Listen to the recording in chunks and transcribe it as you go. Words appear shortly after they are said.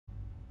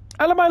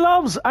Hello my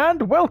loves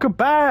and welcome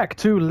back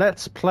to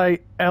Let's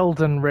Play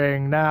Elden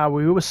Ring. Now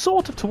we were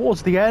sort of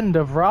towards the end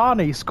of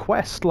Rani's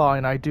quest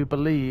line, I do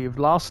believe,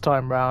 last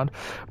time round.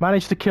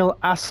 Managed to kill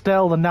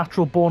Astel, the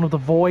Natural Born of the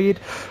Void,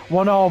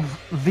 one of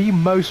the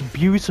most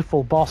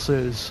beautiful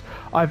bosses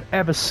I've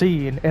ever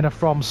seen in a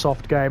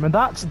FromSoft game, and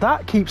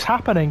that keeps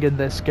happening in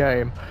this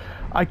game.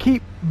 I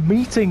keep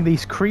meeting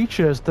these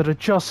creatures that are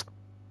just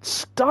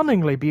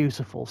stunningly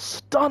beautiful,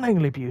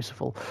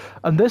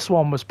 and this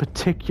one was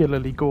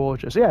particularly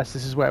gorgeous. Yes,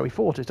 this is where we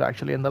fought it,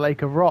 actually, in the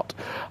Lake of Rot.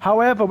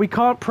 However, we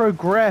can't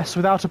progress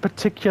without a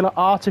particular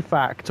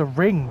artifact, a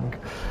ring.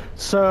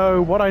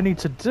 So what I need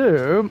to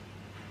do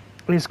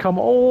is come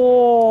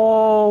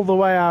all the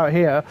way out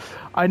here.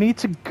 I need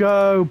to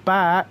go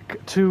back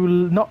to,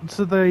 not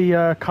to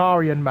the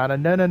Carian Manor,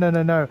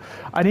 no.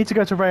 I need to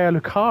go to Raya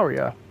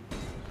Lucaria.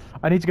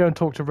 I need to go and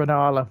talk to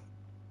Renala.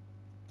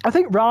 I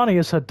think Rani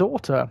is her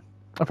daughter,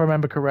 if I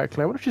remember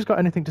correctly. I wonder if she's got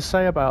anything to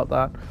say about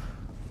that.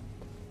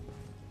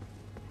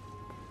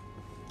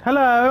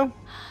 Hello?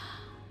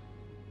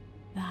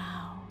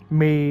 Thou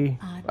Me.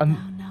 art thou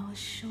now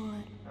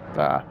assured?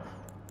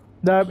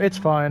 No, it's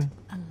fine.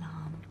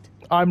 Alarmed,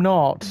 I'm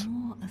not.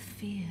 more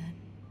afeared.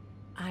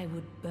 I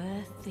would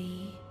birth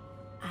thee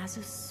as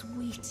a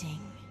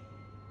sweeting,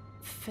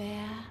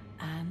 fair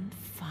and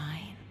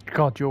fine.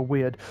 God, you're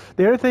weird.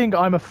 The only thing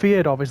I'm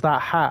afeared of is that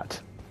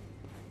hat.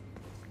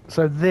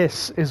 So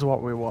this is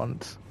what we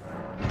want.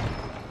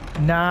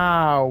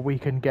 Now we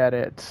can get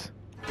it.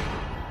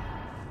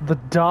 The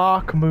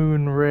Dark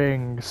Moon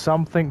Ring.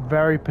 Something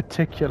very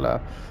particular.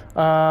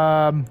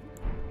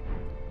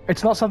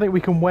 It's not something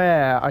we can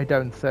wear, I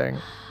don't think.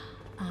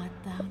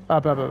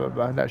 Art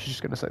thou No, she's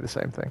just going to say the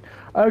same thing.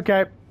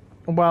 Okay.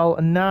 Well,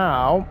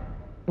 now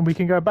we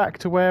can go back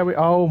to where we...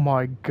 Oh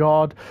my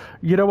god.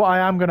 You know what I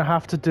am going to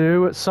have to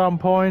do at some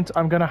point?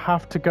 I'm going to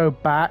have to go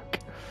back...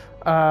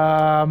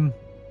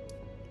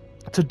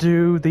 to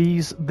do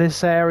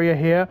this area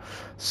here.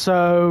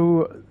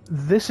 So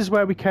this is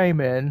where we came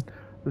in.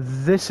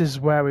 This is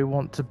where we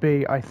want to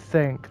be, I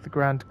think. The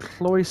Grand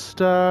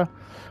Cloister.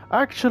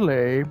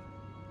 Actually,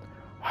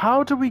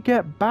 how do we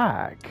get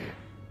back?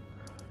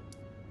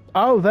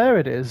 Oh, there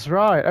it is.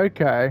 Right,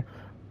 okay.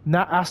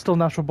 Astel,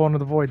 Natural Born of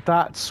the Void.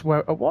 That's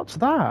where... what's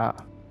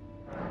that?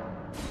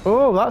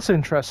 Oh, that's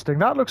interesting.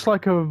 That looks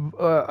like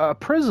a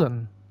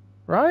prison,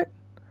 right?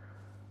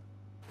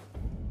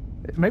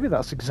 Maybe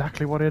that's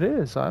exactly what it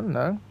is. I don't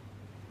know.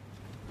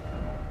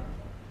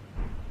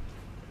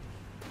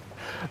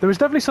 There was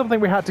definitely something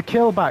we had to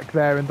kill back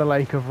there in the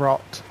Lake of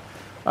Rot.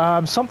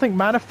 Something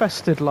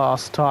manifested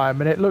last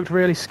time, and it looked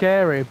really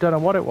scary. Don't know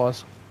what it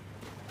was.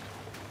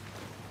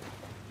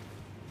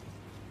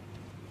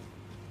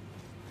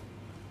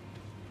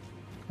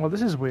 Well,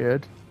 this is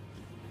weird.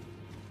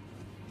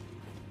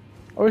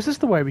 Or is this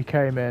the way we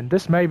came in?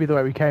 This may be the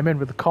way we came in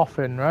with the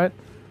coffin, right?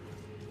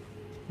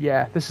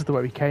 Yeah, this is the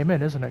way we came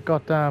in, isn't it?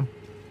 God damn.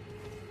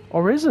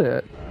 Or is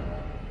it?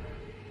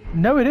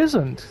 No, it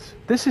isn't.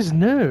 This is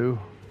new.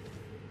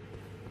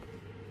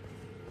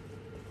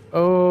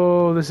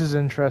 Oh, this is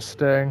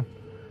interesting.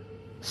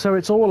 So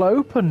it's all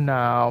open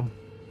now.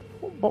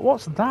 But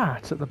what's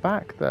that at the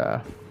back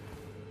there?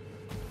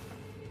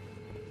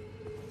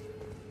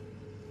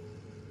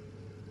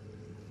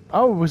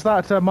 Oh, was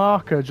that a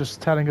marker just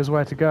telling us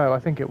where to go? I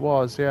think it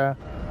was, yeah.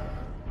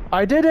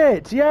 I did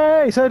it!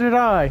 Yay! So did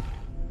I!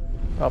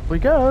 Up we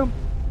go.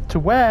 To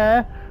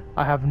where?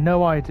 I have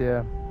no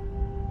idea.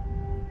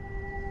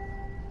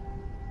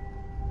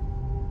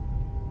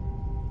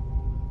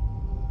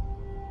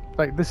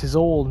 Like, this is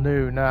all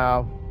new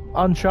now.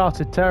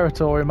 Uncharted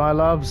territory, my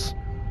loves.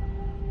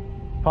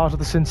 Part of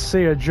the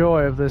sincere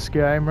joy of this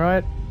game,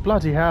 right?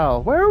 Bloody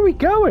hell. Where are we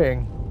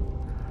going?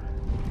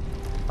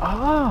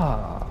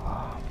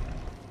 Ah.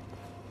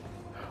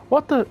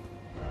 What the...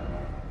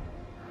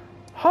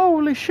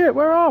 Holy shit,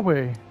 where are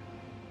we?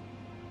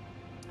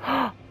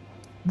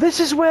 This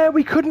is where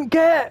we couldn't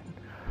get!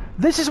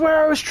 This is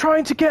where I was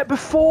trying to get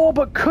before,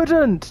 but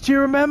couldn't! Do you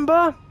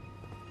remember?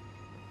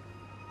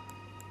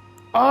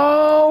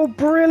 Oh,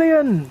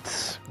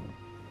 brilliant!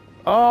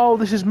 Oh,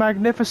 this is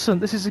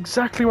magnificent. This is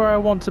exactly where I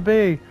want to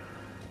be.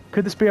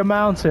 Could this be a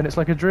mountain? It's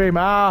like a dream.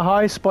 Ah,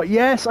 high spot.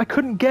 Yes, I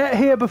couldn't get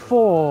here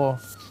before.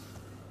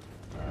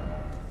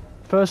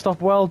 First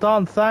off, well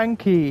done.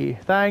 Thank you.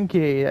 Thank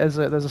you. There's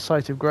a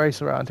site of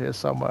grace around here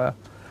somewhere.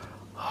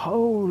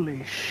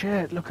 Holy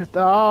shit, look at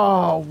that.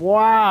 Oh,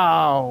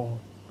 wow.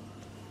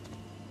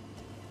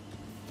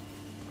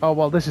 Oh,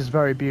 well, this is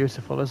very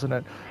beautiful, isn't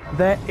it?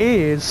 There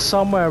is,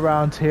 somewhere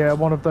around here,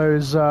 one of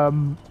those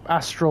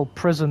astral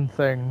prison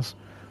things.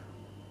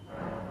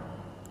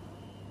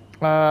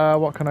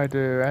 What can I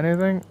do?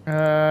 Anything?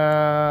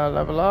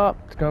 Level up.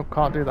 No,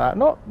 can't do that.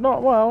 Not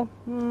well.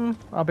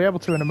 I'll be able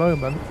to in a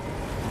moment.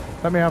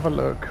 Let me have a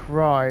look.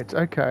 Right,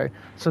 okay.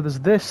 So there's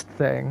this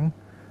thing.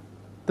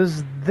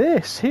 There's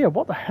this here.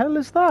 What the hell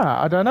is that?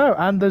 I don't know.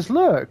 And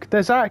look,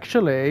 there's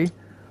actually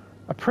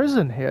a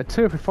prison here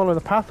too if we follow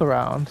the path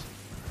around.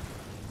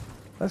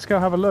 Let's go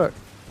have a look.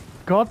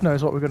 God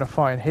knows what we're going to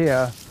find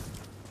here.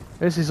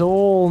 This is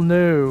all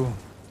new.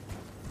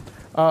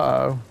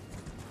 Uh-oh.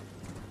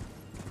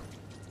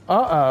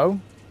 Uh-oh.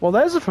 Well,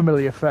 there's a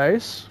familiar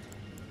face.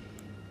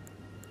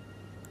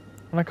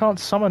 And I can't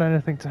summon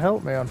anything to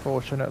help me,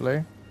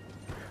 unfortunately.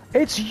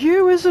 It's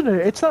you, isn't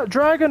it? It's that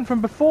dragon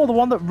from before, the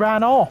one that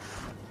ran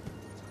off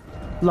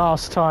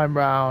last time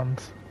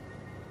round.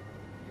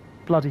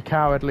 Bloody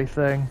cowardly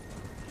thing.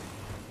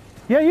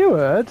 Yeah, you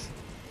heard.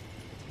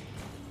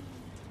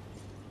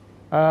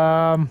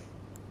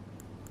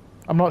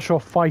 I'm not sure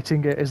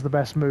fighting it is the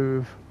best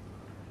move.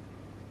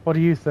 What do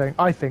you think?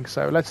 I think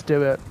so. Let's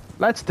do it.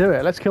 Let's do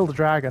it. Let's kill the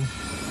dragon.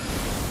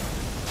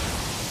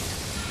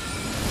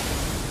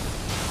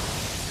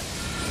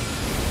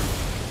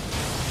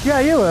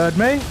 Yeah, you heard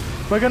me.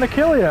 We're gonna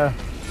kill you.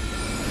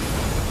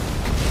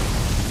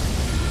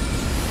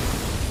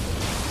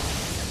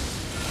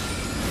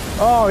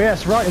 Oh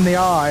yes, right in the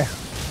eye.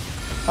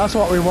 That's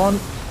what we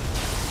want.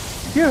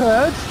 You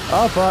heard?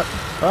 Oh fuck.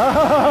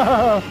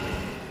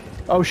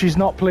 Oh, she's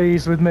not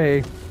pleased with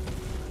me.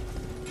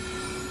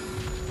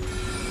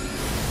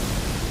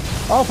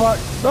 Oh fuck.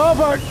 Oh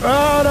fuck.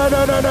 Oh no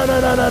no no no no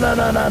no no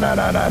no no no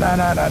no no no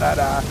no no no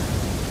no.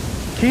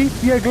 Keep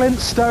your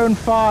glintstone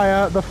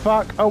fire the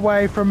fuck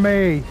away from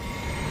me,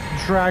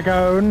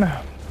 dragon.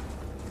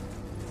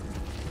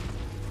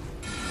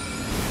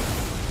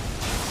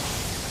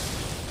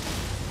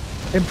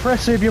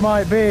 Impressive you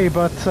might be,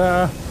 but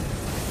that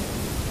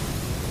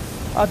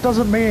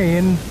doesn't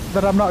mean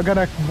that I'm not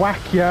gonna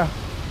whack you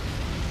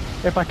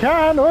if I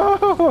can.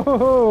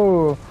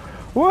 Whoa!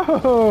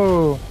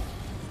 Whoa!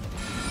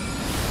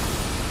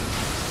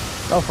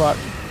 Oh fuck!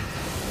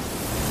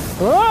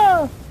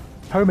 Ah!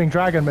 Homing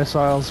dragon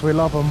missiles, we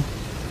love them.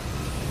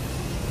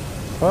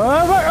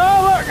 Oh fuck!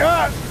 Oh fuck!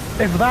 Ah!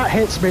 If that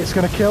hits me, it's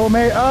gonna kill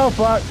me. Oh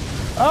fuck!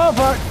 Oh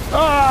fuck!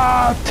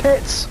 Ah!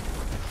 Tits!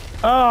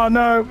 Oh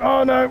no!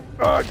 Oh no!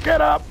 Oh, get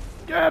up!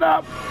 Get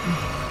up!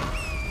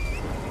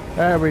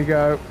 There we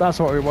go. That's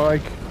what we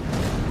like.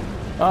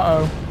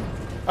 Uh-oh.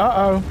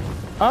 Uh-oh.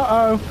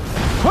 Uh-oh.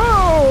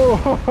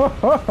 Whoa!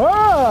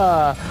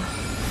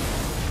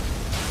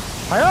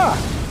 Hiya!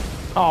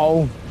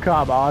 Oh,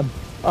 come on.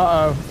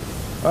 Uh-oh.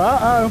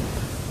 Uh-oh.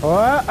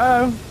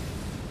 Uh-oh.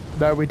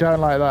 No, we don't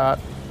like that.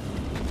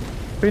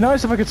 Be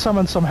nice if I could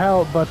summon some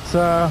help, but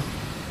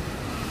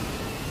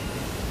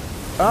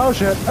oh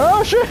shit!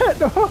 Oh shit!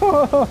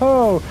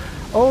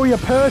 Oh, you're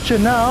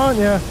perching now, aren't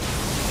you?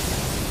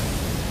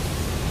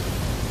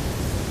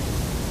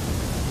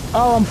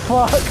 Oh, I'm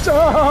fucked!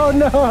 Oh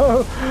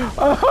no!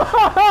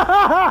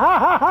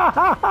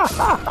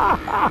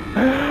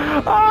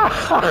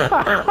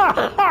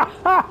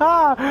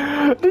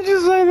 Did you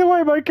see the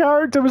way my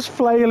character was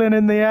flailing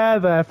in the air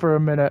there for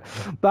a minute?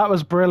 That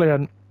was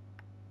brilliant.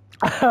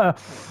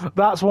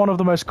 That's one of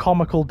the most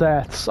comical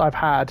deaths I've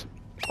had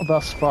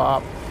thus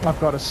far, I've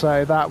got to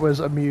say. That was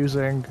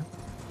amusing.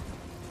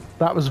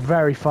 That was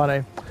very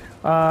funny.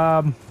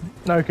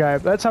 Okay,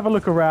 let's have a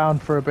look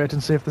around for a bit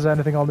and see if there's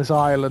anything on this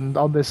island,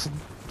 on this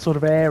sort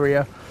of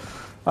area.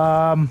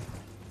 That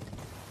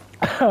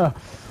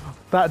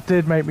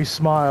did make me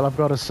smile, I've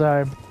got to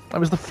say. It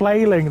was the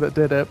flailing that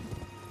did it.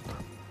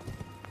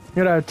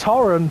 You know,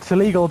 Torrent,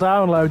 illegal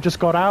download, just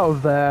got out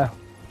of there.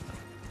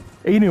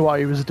 He knew what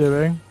he was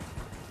doing.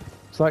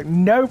 It's like,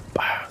 nope.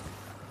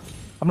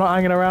 I'm not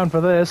hanging around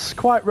for this.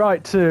 Quite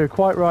right too,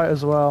 quite right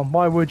as well.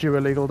 Why would you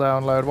illegal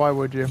download? Why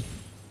would you?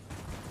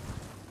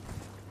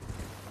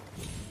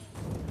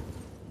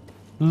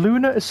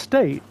 Lunar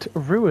Estate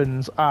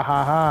ruins.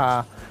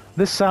 Ahaha.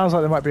 This sounds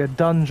like there might be a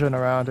dungeon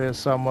around here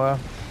somewhere.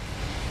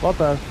 What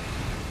the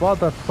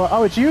fuck?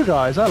 Oh, it's you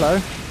guys. Hello.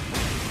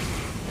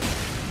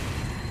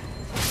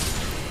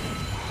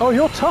 Oh,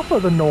 you're tougher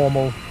than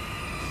normal.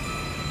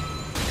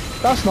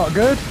 That's not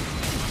good.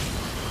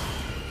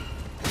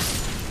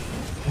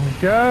 There we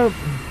go.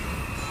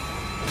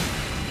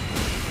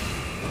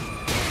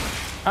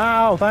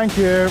 Ow, thank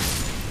you.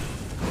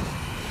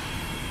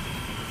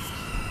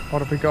 What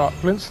have we got?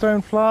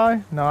 Glintstone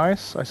fly?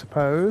 Nice, I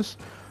suppose.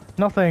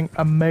 Nothing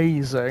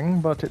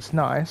amazing, but it's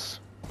nice.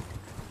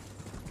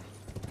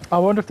 I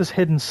wonder if there's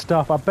hidden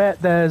stuff. I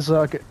bet there's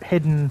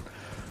hidden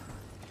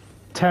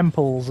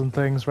temples and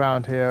things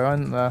around here,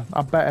 aren't there?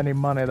 I bet any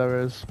money there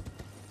is.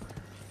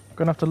 I'm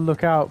gonna have to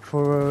look out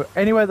for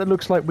anywhere that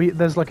looks like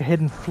there's like a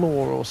hidden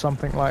floor or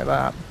something like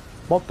that.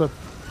 What the?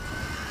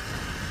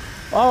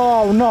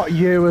 Oh, not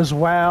you as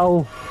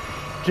well.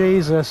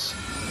 Jesus.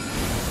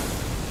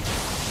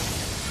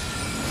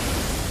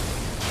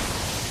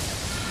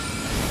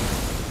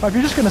 If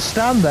you're just going to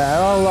stand there,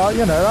 I'll,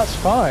 you know, that's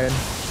fine.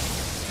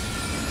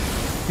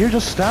 You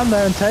just stand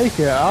there and take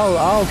it.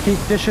 I'll keep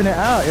dishing it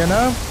out, you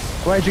know?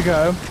 Where'd you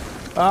go?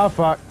 Oh,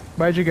 fuck.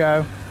 Where'd you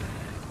go?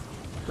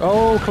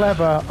 Oh,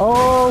 clever.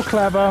 Oh,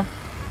 clever.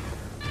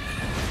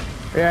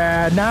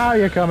 Yeah, now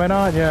you're coming,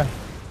 aren't you?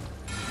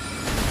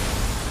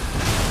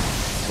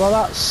 Well,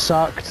 that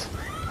sucked.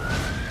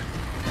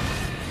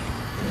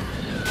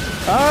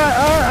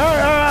 Alright.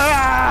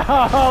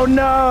 Oh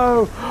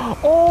no!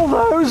 All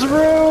those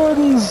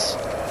runes!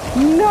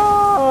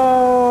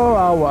 No!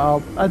 Oh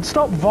well. And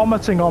stop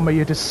vomiting on me,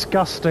 you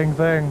disgusting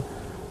thing.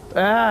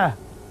 Ah!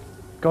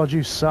 God,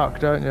 you suck,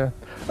 don't you?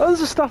 Oh,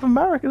 there's a South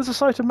America. There's a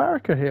South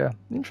America here.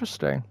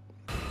 Interesting.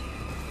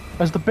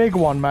 As the big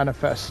one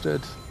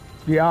manifested.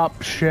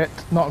 Yup, shit.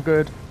 Not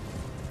good.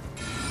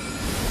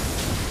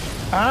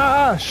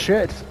 Ah,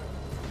 shit.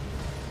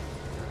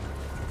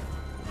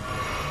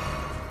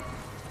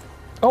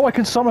 Oh, I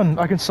can summon.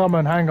 I can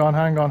summon. Hang on,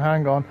 hang on,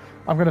 hang on.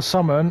 I'm going to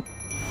summon.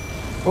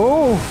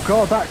 Oh,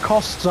 God, that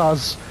costs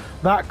us.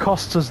 That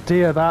costs us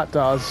dear, that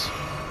does.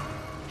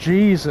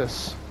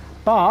 Jesus.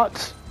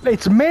 But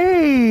it's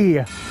me!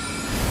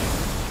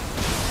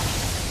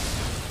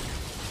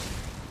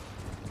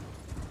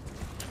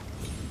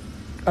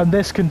 And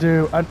this can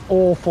do an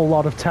awful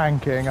lot of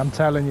tanking, I'm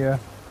telling you.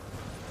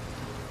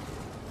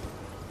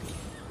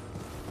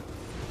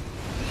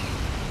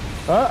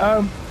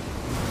 Uh-oh.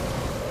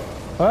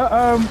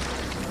 Uh-oh.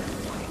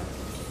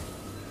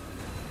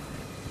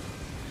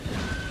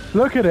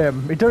 Look at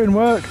him. He's doing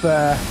work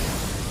there.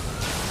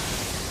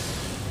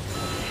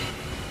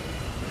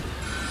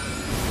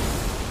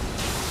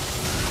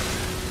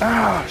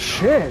 Ah,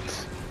 shit.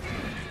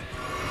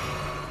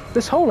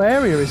 This whole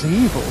area is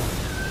evil.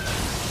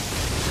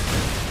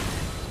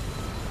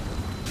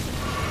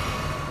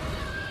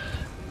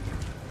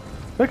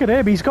 Look at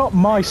him. He's got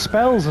my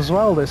spells as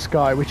well, this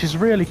guy, which is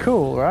really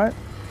cool, right?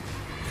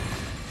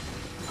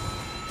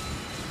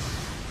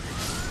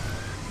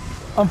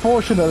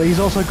 Unfortunately, he's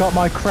also got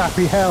my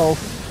crappy health,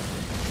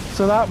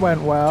 so that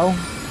went well.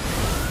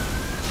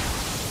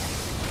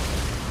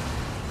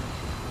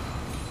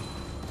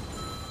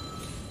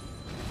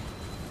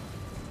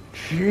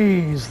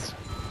 Jeez.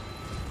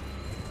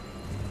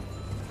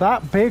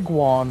 That big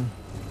one.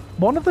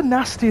 One of the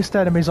nastiest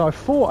enemies I've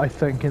fought, I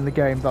think, in the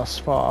game thus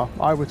far,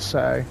 I would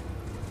say.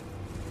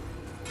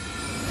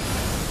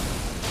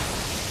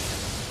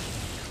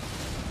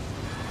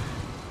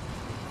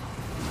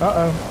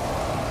 Uh-oh.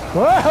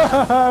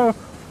 Whoa!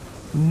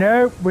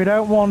 Nope, we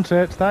don't want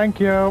it. Thank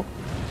you.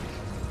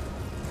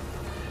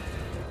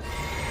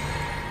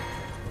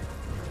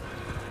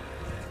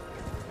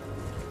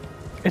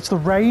 It's the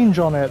range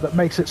on it that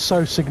makes it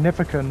so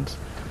significant.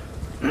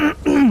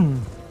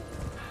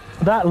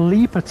 That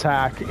leap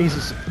attack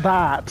is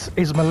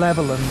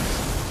malevolent.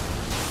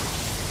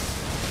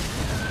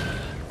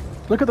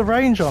 Look at the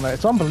range on it.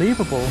 It's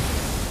unbelievable.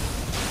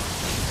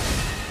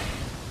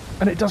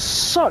 And it does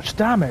such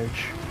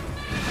damage.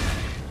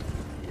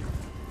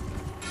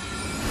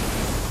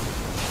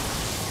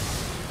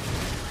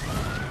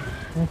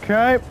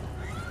 Okay.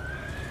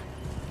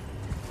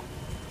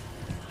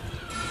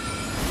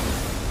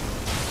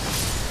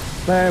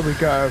 There we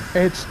go.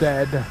 It's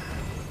dead.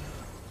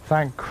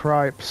 Thank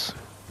cripes.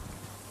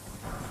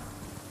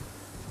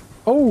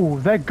 Oh,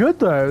 they're good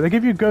though. They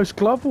give you Ghost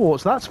Glove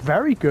Warts. That's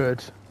very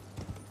good.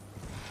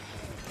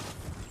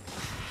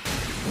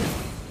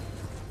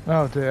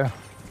 Oh dear.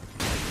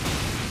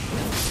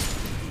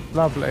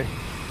 Lovely.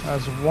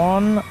 There's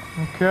one.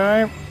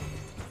 Okay.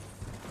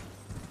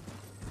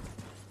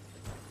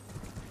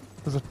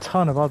 There's a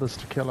ton of others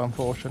to kill,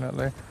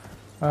 unfortunately.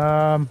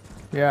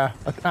 Yeah,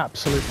 an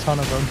absolute ton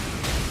of them.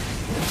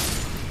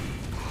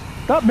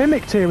 That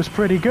Mimic tier was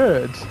pretty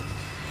good.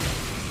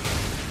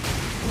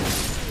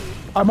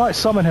 I might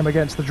summon him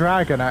against the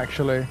dragon,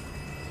 actually.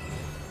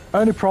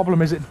 Only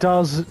problem is it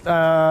does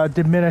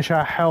diminish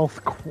our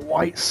health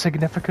quite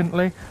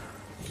significantly.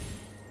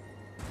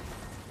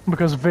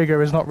 Because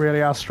Vigor is not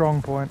really our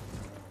strong point.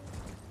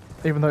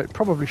 Even though it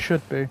probably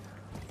should be.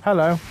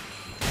 Hello.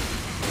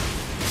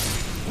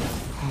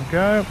 There we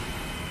go.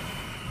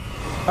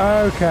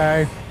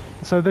 Okay.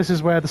 So this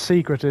is where the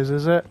secret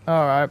is it?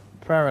 Alright,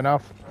 fair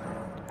enough.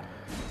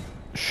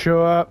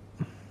 Sure.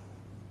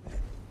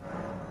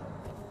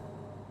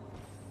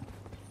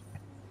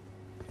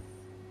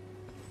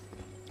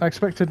 I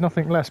expected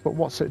nothing less, but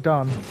what's it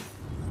done?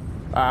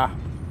 Ah,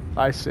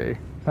 I see.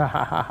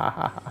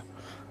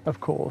 Of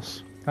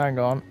course. Hang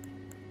on.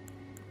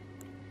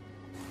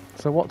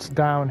 So what's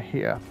down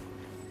here?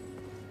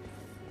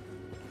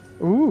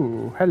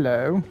 Ooh,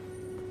 hello.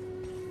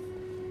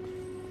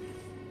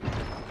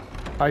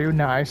 Are you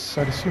nice?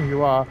 I'd assume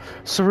you are.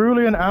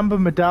 Cerulean Amber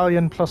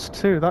Medallion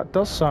 +2. That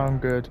does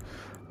sound good.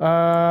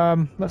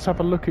 Let's have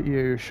a look at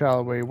you,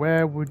 shall we?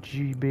 Where would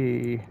you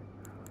be?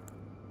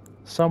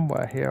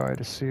 Somewhere here,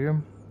 I'd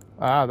assume.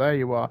 Ah, there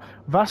you are.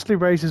 Vastly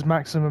raises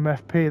maximum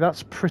FP.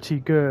 That's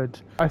pretty good.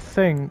 I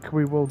think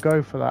we will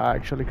go for that,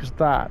 actually, because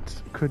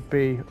that could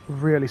be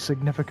really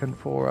significant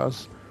for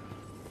us.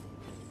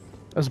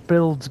 As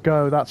builds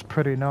go, that's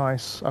pretty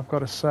nice, I've got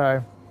to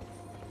say.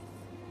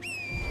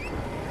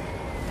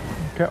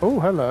 Okay. Oh,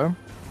 hello.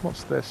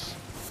 What's this?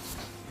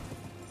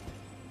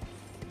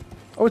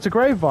 Oh, it's a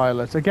Grave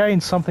Violet.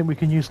 Again, something we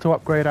can use to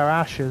upgrade our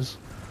ashes.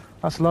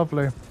 That's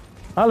lovely.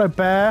 Hello,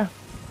 bear.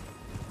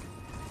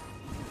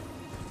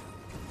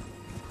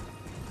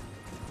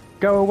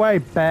 Go away,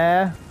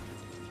 bear.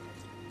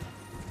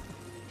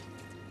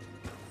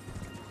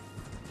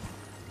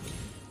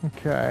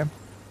 Okay.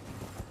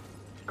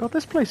 God,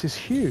 this place is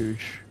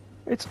huge.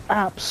 It's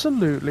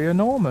absolutely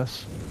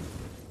enormous.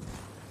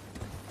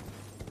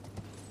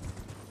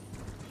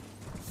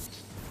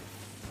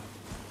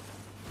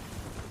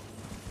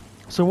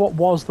 So what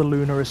was the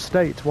lunar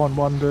estate, one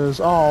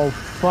wonders? Oh,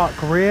 fuck,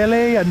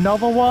 really?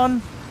 Another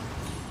one?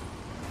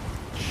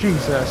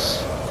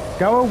 Jesus.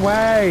 Go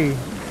away,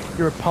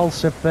 you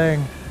repulsive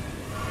thing.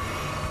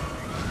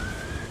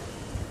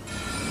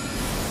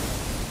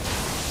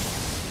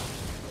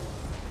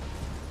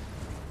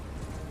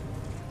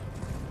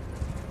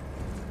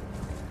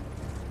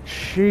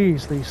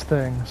 Jeez, these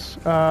things.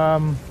 I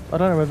don't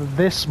know whether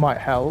this might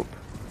help.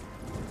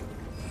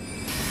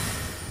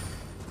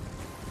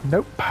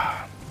 Nope.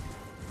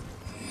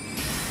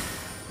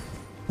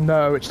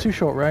 No, it's too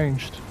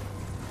short-ranged.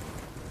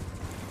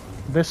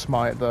 This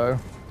might, though.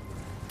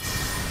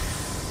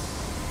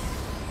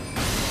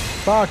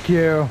 Fuck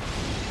you.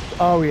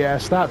 Oh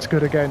yes, that's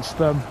good against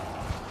them.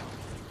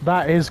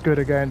 That is good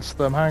against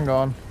them. Hang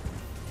on.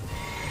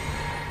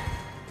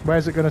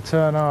 Where's it going to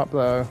turn up,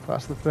 though?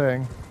 That's the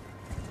thing.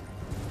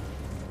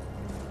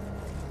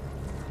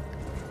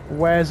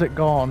 Where's it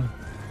gone?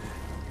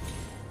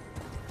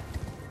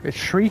 It's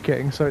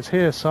shrieking, so it's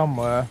here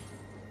somewhere.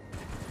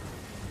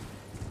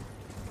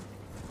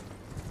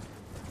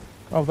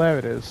 Oh, there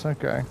it is.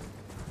 Okay.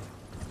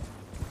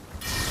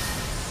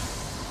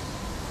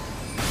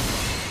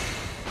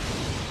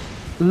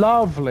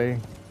 Lovely.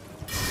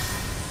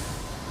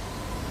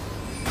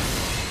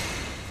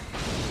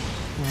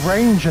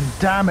 Range and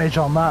damage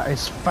on that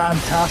is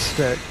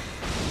fantastic.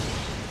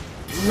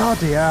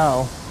 Bloody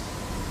hell.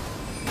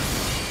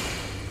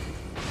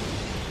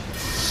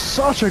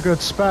 Such a good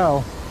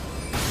spell.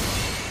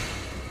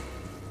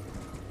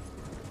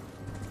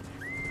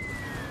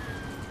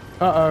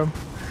 Uh-oh.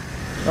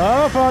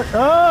 Oh, fuck.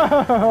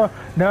 Oh,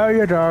 no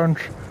you don't.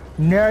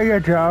 No you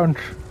don't.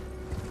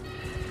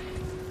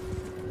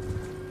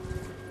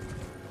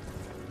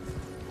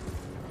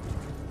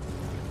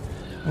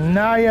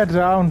 No you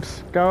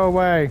don't. Go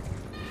away.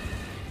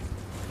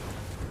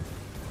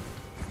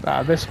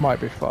 Ah, this might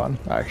be fun,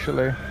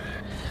 actually.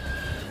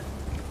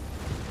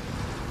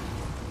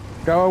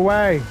 Go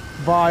away,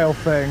 vile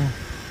thing.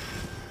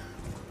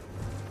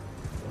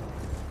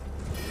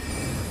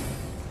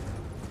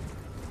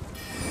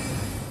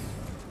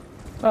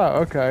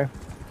 Oh, okay.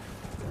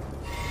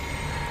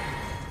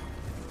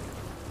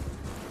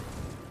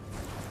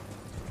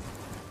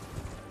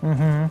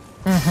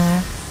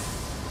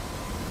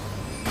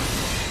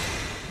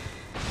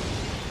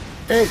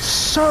 It's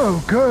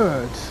so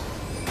good.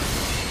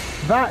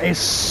 That is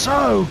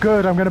so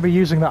good. I'm going to be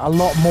using that a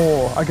lot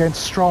more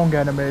against strong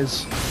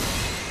enemies.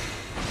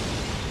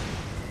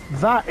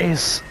 That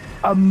is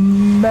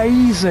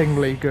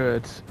amazingly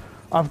good.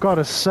 I've got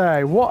to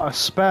say, what a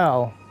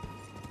spell.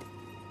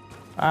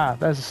 Ah,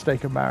 there's a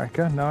Stake of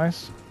Marika.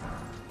 Nice.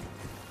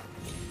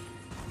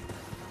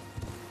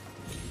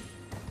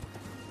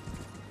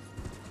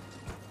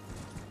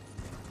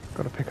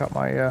 Got to pick up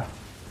my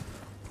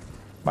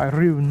my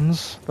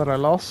runes that I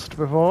lost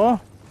before.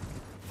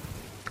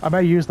 I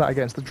may use that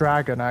against the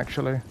dragon,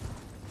 actually.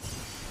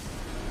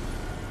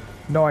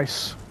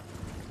 Nice.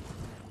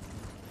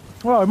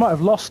 Well, I might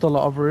have lost a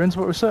lot of runes,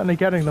 but we're certainly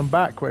getting them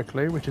back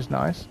quickly, which is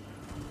nice.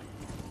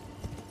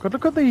 God,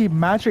 look at the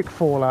magic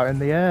fallout in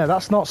the air.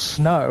 That's not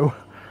snow.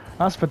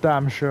 That's for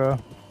damn sure.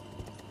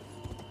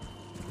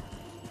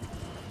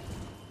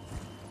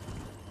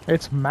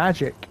 It's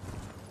magic.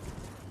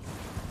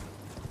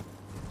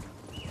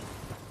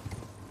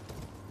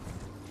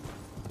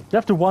 You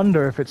have to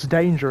wonder if it's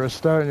dangerous,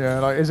 don't you?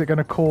 Like, is it going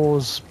to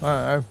cause, I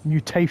don't know,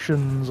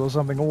 mutations or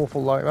something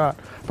awful like that?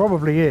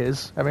 Probably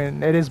is. I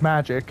mean, it is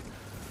magic.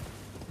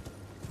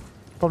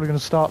 Probably going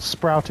to start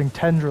sprouting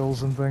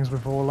tendrils and things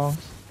before long.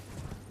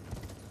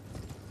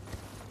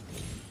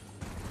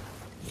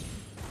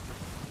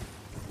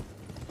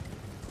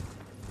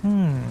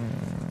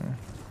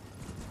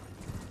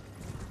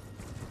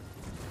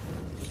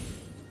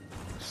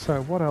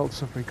 So, what else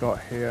have we got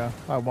here?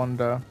 I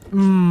wonder.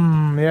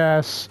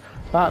 Yes.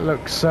 That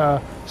looks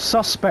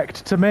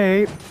suspect to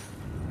me.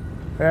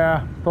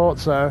 Yeah, thought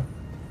so.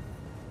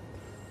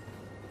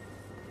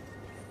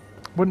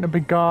 Wouldn't have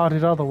been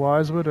guarded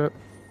otherwise, would it?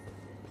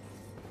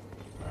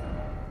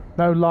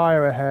 No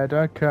liar ahead,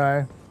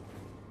 okay.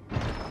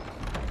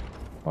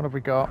 What have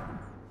we got?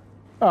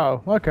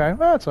 Oh, okay.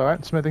 Well, that's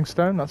alright. Smithing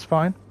stone, that's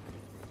fine.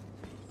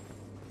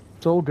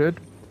 It's all good.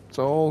 It's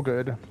all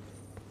good.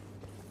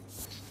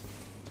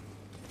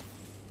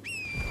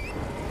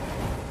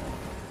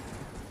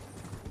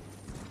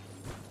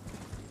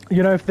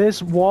 You know, if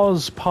this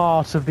was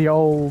part of the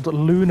old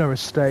lunar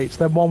estates,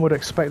 then one would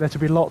expect there to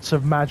be lots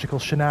of magical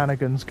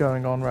shenanigans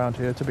going on around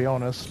here, to be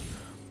honest.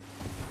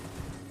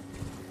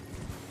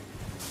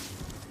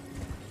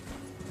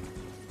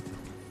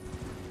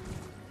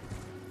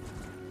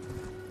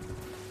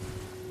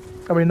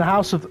 I mean, the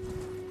house of...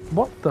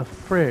 What the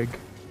frig?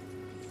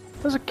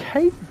 There's a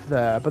cave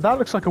there, but that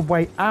looks like a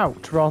way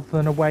out rather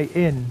than a way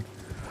in.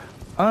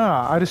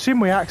 Ah, I'd assume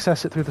we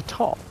access it through the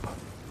top.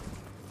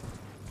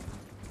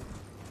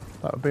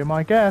 That would be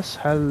my guess.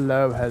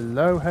 Hello,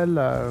 hello,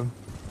 hello.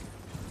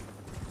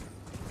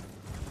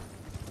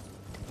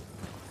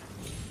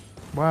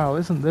 Wow,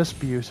 isn't this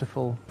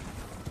beautiful?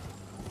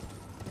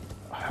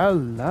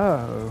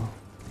 Hello.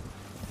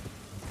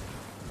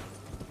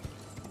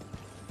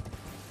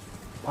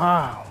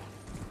 Wow.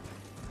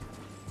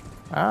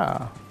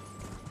 Ah.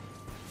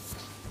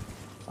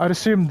 I'd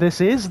assume this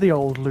is the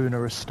old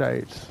lunar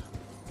estate.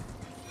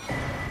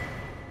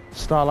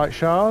 Starlight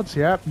shards,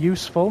 yep,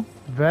 useful.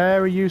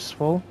 Very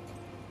useful.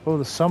 Oh,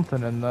 there's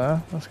something in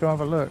there. Let's go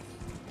have a look.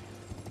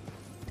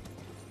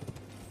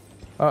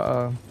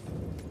 Uh-oh.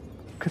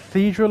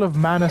 Cathedral of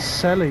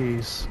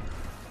Manaselles.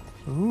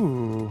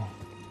 Ooh.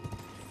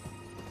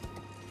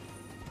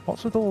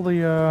 What's with all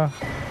the,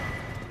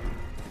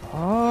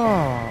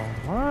 Oh,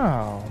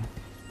 wow.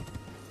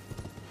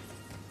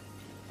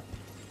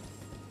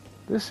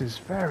 This is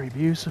very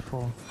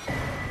beautiful.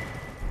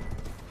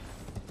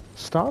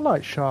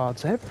 Starlight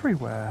shards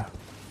everywhere.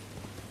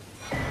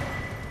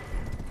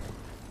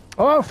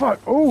 Oh, fuck!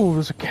 Oh,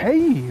 there's a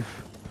cave!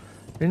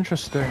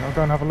 Interesting. I'll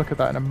go and have a look at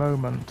that in a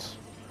moment.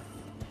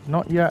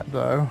 Not yet,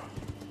 though.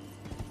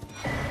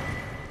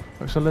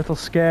 Looks a little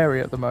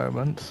scary at the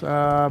moment.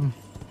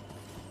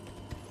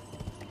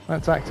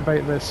 Let's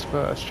activate this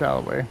first,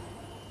 shall we?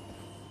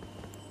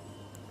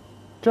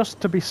 Just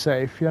to be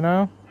safe, you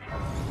know?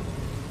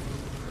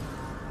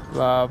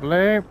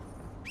 Lovely.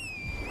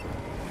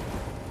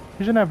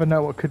 You never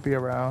know what could be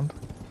around.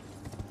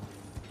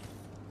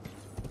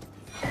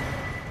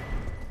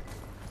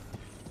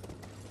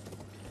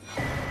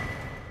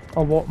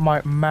 Or what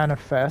might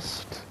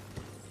manifest.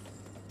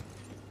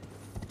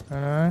 You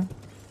know?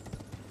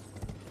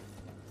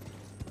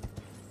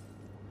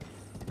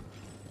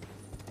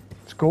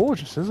 It's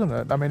gorgeous, isn't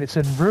it? I mean, it's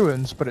in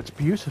ruins, but it's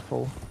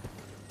beautiful.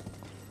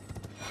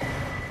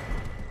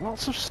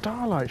 Lots of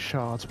starlight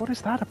shards. What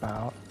is that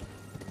about?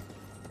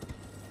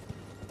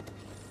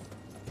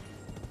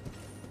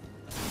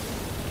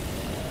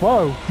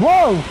 Whoa!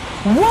 Whoa!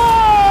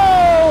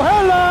 Whoa!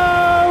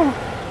 Hello!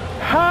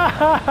 Ha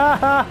ha ha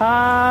ha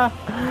ha!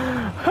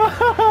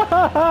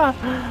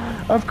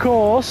 Of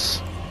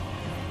course.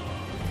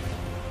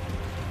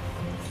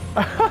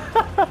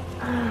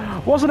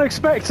 Wasn't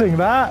expecting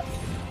that.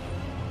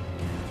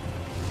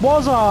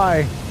 Was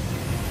I?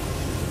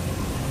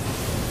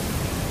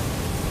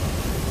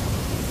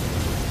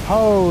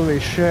 Holy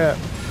shit.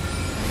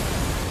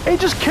 He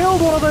just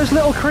killed one of those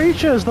little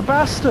creatures, the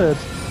bastard.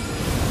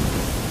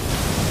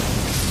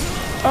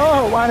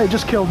 Oh, and it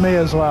just killed me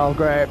as well.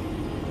 Great.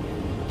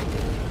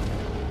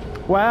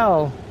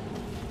 Well.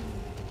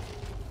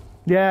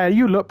 Yeah,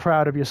 you look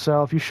proud of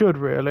yourself. You should,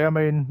 really. I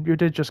mean, you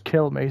did just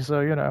kill me,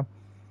 so, you know.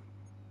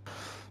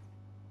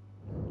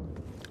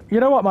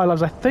 You know what, my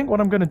loves? I think what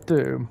I'm going to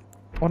do...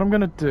 I'm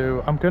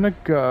going to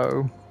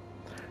go...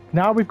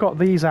 Now we've got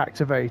these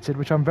activated,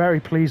 which I'm very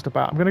pleased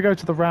about. I'm going to go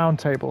to the round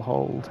table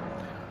hold.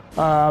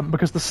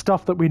 Because the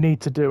stuff that we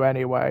need to do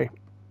anyway.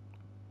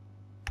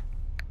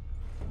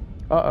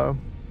 Uh-oh.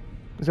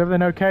 Is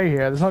everything okay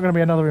here? There's not going to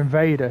be another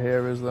invader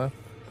here, is there?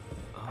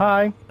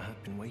 Hi.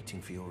 I've been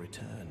waiting for your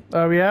return.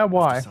 Oh yeah?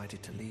 Why? I've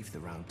decided to leave the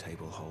round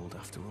table hold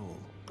after all.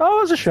 Oh,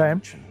 that's a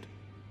shame.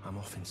 I'm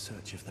off in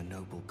search of the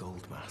noble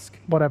gold mask.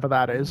 Whatever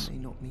that is. We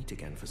may not meet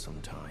again for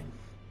some time.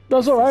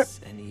 That's alright.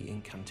 Any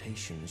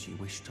incantations you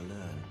wish to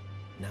learn,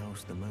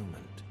 now's the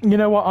moment. You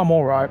know what? I'm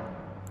alright.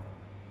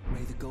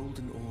 May the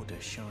golden order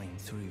shine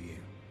through you.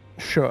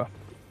 Sure.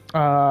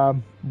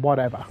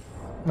 Whatever.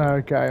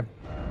 Okay.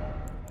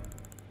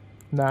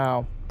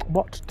 Now,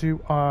 what do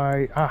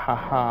I...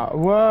 Ahaha.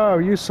 Whoa,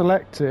 you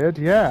selected.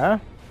 Yeah.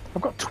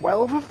 I've got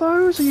 12 of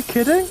those? Are you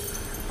kidding?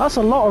 That's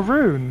a lot of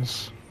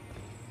runes.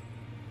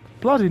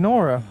 Bloody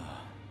Nora.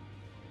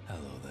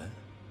 Hello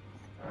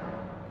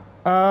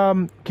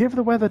there. Give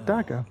the weathered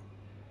dagger.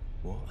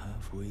 What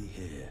have we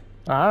here?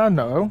 I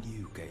know.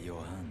 You get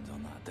your hands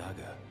on that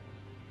dagger.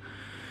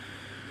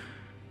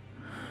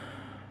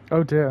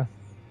 Oh dear.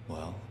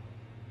 Well,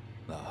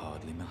 that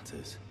hardly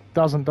matters.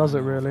 Doesn't, does it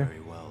I know really? very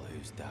well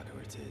whose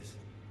dagger it is.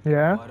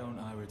 Yeah? Why don't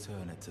I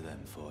return it to them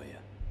for you?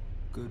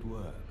 Good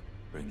work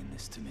bringing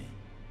this to me.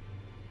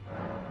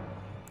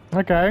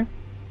 Okay.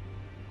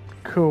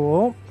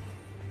 Cool.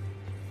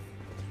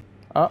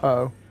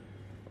 Uh-oh.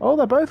 Oh,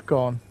 they're both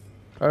gone.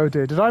 Oh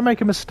dear, did I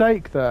make a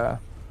mistake there?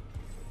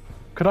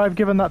 Could I have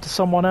given that to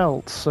someone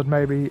else and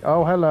maybe...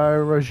 Oh, hello,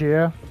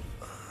 Rogier.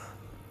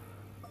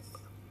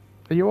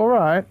 Are you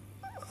alright?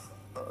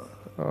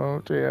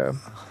 Oh dear.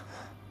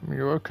 Are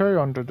you okay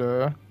under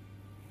there?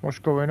 What's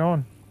going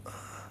on?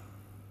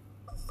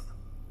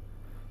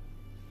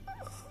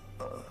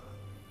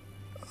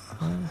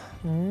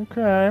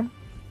 Okay.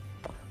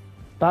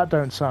 That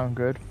don't sound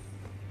good.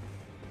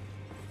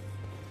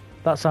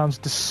 That sounds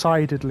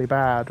decidedly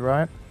bad,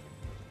 right?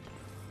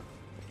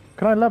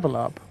 Can I level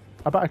up?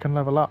 I bet I can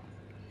level up.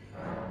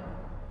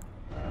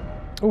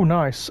 Oh,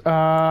 nice.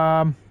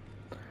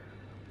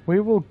 We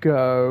will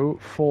go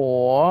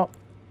for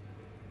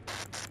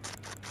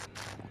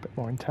a bit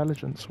more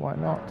intelligence, why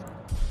not?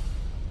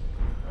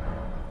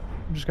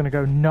 I'm just going to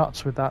go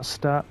nuts with that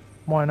stat.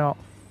 Why not?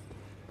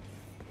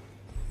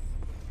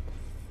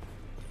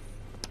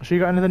 She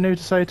got anything new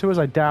to say to us?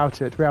 I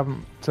doubt it. We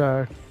haven't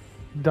done...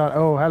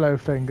 Oh, hello,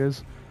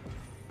 fingers.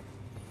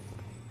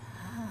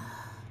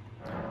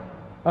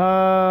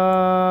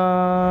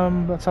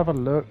 Let's have a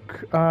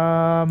look.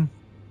 Radahn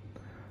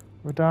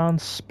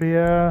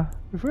spear.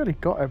 We've really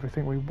got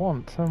everything we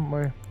want, haven't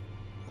we?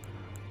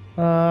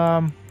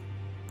 Apart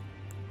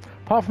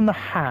from the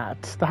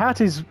hat. The hat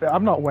is...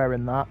 I'm not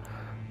wearing that.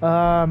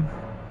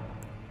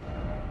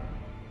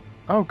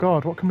 Oh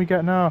god, what can we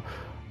get now?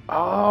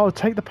 Oh,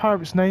 take the power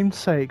of its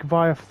namesake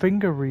via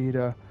finger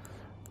reader.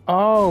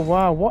 Oh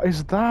wow, what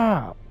is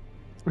that?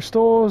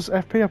 Restores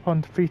FP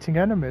upon defeating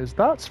enemies.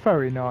 That's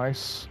very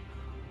nice.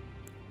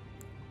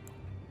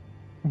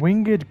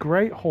 Winged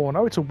Great Horn.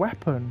 Oh, it's a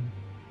weapon.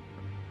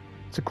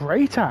 It's a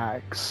great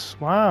axe.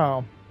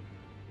 Wow.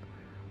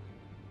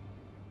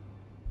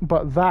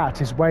 But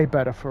that is way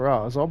better for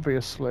us,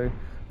 obviously.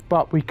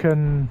 But we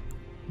can...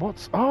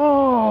 What's...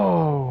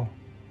 Oh!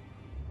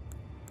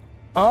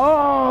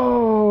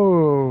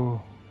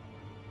 Oh!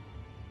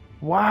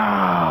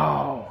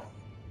 Wow!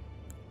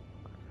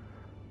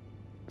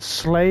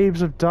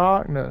 Slaves of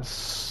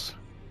Darkness.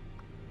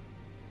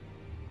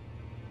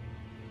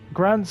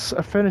 Grants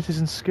affinities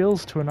and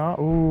skills to an art.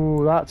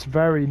 Ooh, that's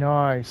very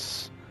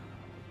nice.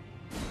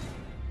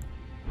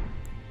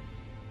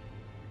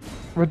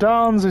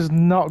 Radahn's is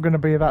not going to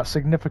be that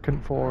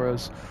significant for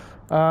us.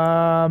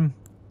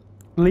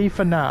 Leave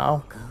for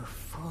now. Go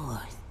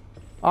forth.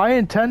 I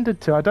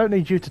intended to. I don't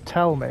need you to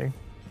tell me.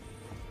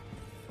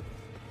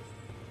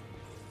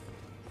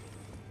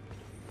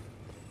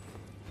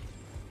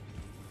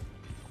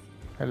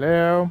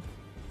 Hello.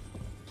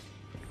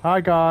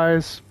 Hi,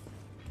 guys.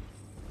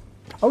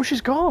 Oh,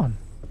 she's gone.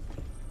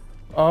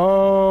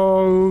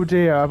 Oh,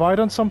 dear. Have I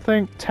done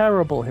something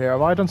terrible here?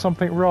 Have I done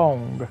something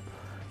wrong?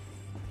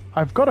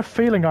 I've got a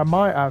feeling I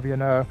might have, you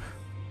know.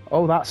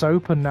 Oh, that's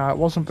open now. It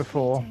wasn't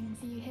before.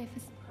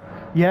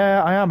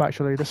 Yeah, I am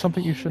actually. There's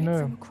something you should know.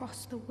 From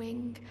across the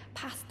wing,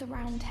 past the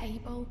round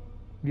table.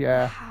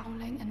 Yeah.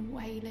 Howling and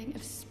wailing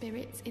of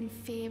spirits in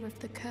fear of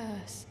the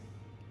curse.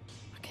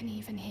 I can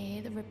even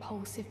hear the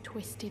repulsive,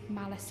 twisted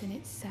malice in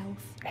itself.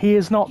 He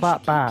is not You that should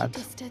keep bad. your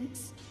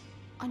distance.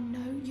 I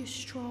know you're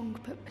strong,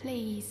 but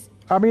please.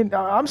 I mean,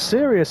 I'm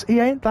serious. He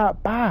ain't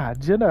that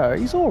bad, you know.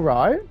 He's all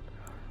right.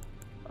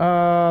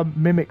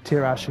 Mimic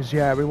Tear Ashes.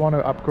 Yeah, we want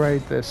to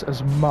upgrade this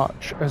as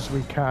much as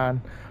we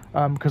can.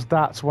 Because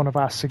that's one of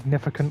our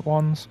significant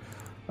ones.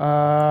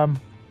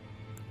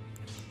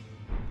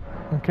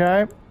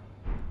 Okay.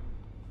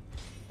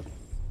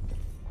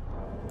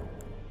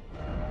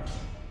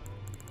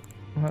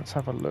 Let's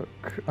have a look.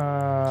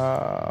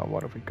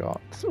 What have we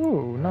got?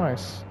 Ooh,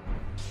 nice.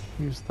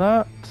 Use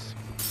that.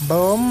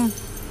 Boom.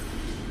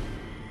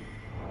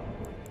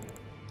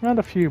 And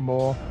a few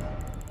more.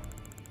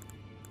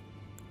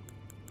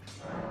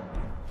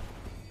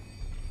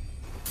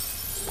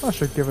 That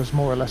should give us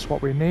more or less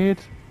what we need.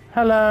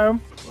 Hello.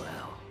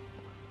 Well,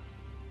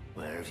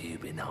 where have you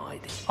been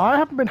hiding? I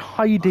haven't been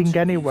hiding Lots of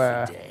you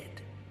anywhere. for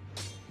dead.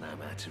 No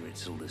matter,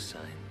 it's all the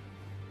same.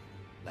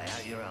 Lay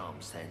out your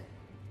arms then.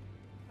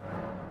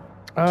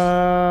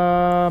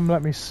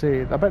 Let me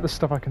see. I bet there's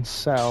stuff I can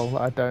sell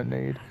that I don't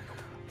need.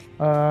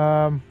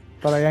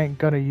 But I ain't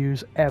gonna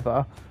use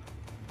ever.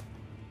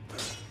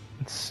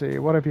 Let's see.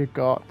 What have you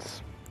got?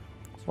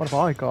 What have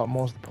I got?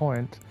 More's the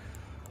point.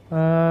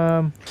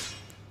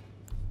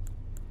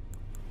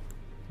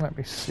 Let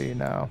me see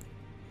now.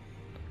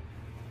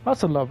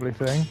 That's a lovely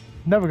thing.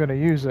 Never going to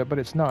use it, but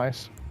it's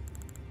nice.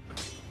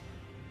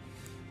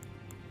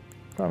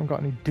 I haven't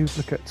got any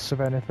duplicates of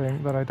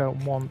anything that I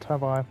don't want,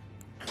 have I?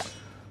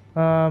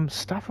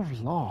 Staff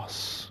of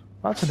Loss.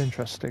 That's an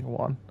interesting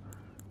one.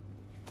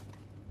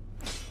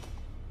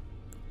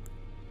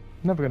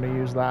 Never going to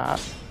use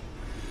that.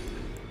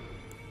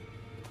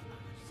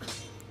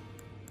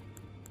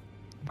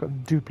 I've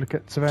got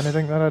duplicates of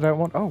anything that I don't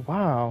want. Oh,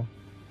 wow.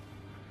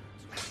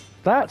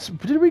 That's...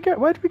 where did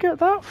we get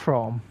that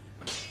from?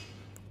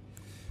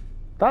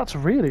 That's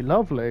really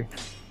lovely.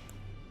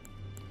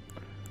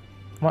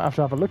 Might have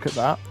to have a look at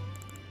that.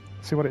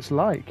 See what it's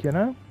like, you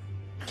know?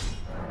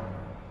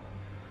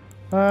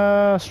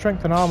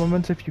 Strength and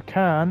armament if you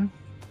can.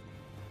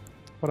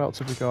 What else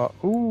have we got?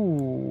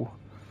 Ooh.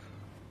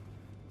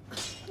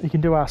 You can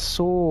do our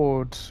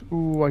sword.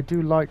 Ooh, I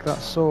do like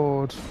that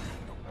sword.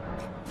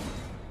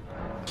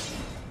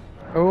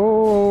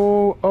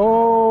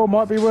 Oh,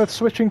 might be worth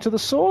switching to the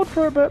sword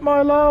for a bit,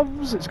 my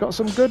loves. It's got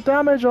some good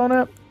damage on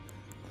it.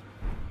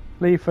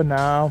 Leave for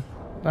now.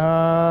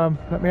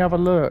 Let me have a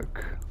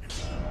look.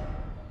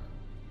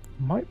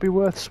 Might be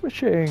worth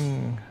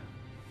switching.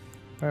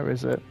 Where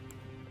is it?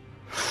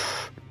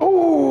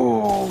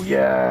 Oh,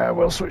 yeah,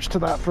 we'll switch to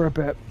that for a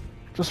bit.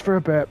 Just for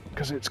a bit,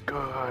 because it's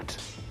good.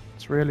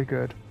 It's really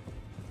good.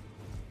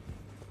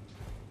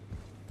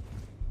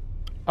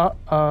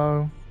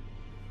 Uh-oh.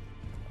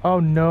 Oh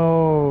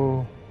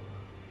no.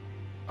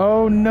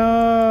 Oh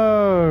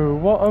no!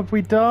 What have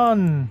we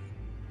done?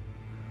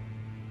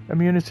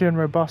 Immunity and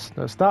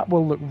robustness. That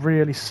will look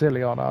really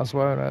silly on us,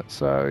 won't it?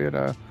 So, you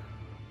know.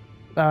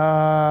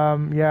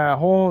 Yeah,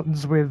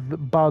 horns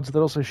with buds that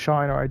also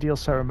shine are ideal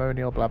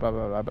ceremonial, blah, blah,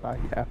 blah, blah, blah,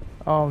 yeah.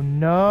 Oh,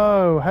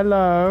 no.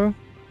 Hello.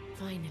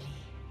 Finally,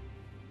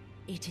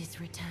 it is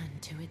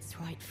returned to its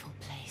rightful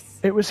place.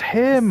 It was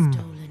him. The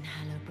stolen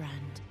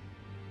hallowbrand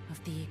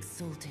of the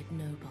exalted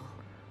noble.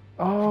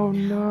 Oh,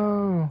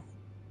 no.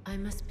 I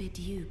must bid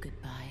you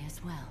goodbye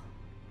as well,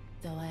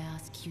 though I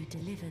ask you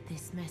deliver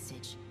this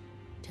message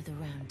to the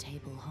Round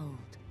Table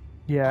Hold.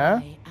 Yeah?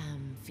 I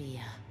am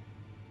Via,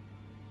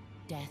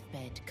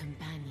 deathbed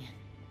companion.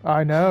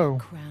 I know.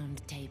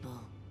 Crowned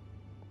Table.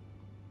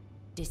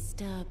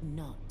 Disturb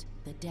not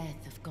the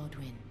death of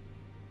Godwyn,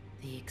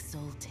 the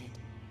exalted.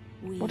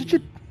 We What did you...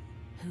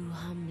 who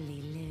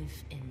humbly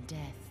live in death.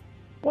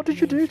 What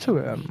did you do live to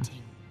in him?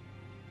 waiting,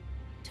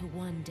 to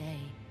one day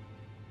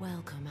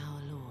welcome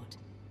our Lord.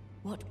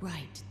 What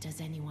right does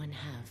anyone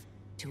have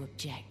to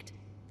object?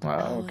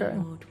 Oh, okay. Our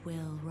Lord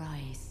will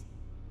rise,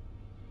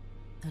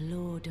 the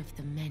Lord of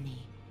the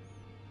many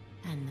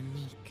and the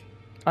meek.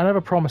 I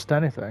never promised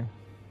anything.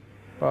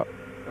 But...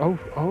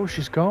 Oh,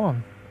 she's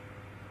gone.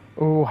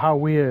 Oh, how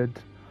weird.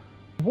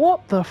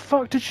 What the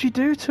fuck did she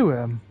do to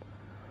him?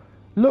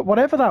 Look,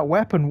 whatever that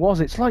weapon was,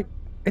 it's like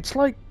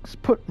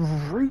put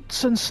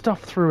roots and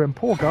stuff through him.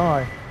 Poor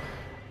guy.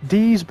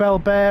 D's bell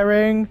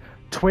bearing,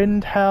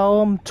 twinned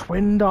helm,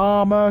 twinned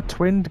armor,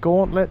 twinned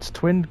gauntlets,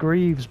 twinned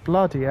greaves.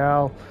 Bloody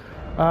hell.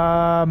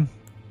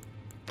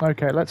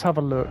 Okay, let's have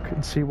a look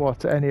and see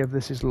what any of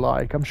this is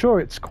like. I'm sure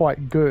it's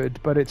quite good,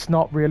 but it's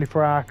not really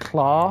for our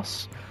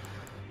class.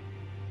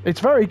 It's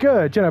very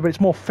good, you know, but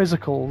it's more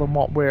physical than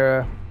what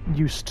we're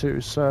used to.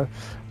 So,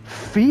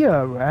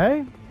 Theo,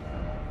 eh?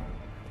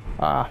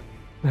 Ah.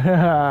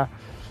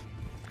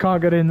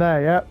 Can't get in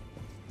there yet.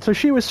 So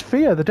she was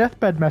Fia, the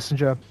deathbed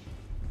messenger.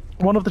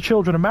 One of the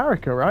children of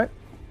Marika, right?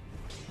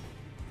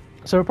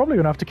 So we're probably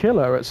going to have to kill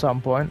her at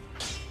some point.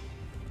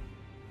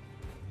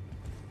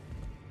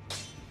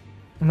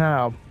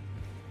 Now,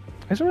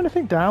 is there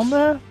anything down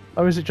there?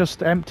 Or is it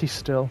just empty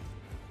still?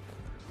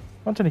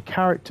 Aren't any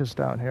characters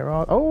down here?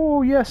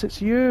 Oh, yes,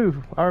 it's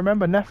you. I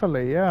remember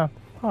Nephili, yeah.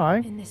 Hi.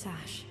 In this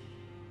ash,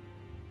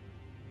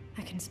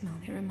 I can smell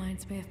it.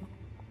 Reminds me of...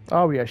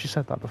 Oh, yeah, she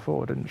said that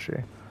before, didn't she?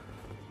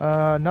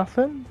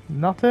 Nothing?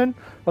 Nothing?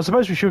 I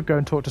suppose we should go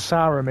and talk to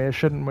Saramir,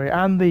 shouldn't we?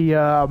 And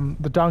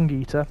the Dung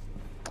Eater.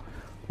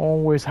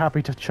 Always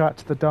happy to chat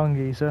to the Dung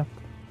Eater.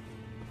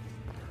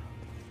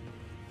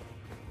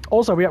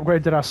 Also, we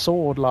upgraded our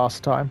sword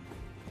last time,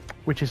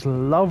 which is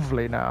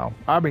lovely now.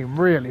 I mean,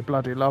 really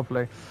bloody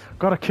lovely.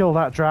 Gotta kill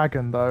that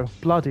dragon, though.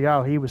 Bloody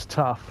hell, he was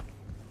tough.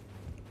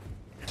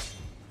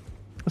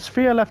 Has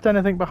Fia left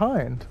anything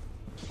behind?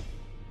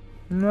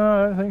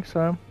 No, I don't think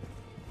so.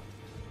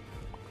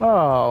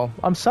 Oh,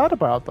 I'm sad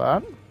about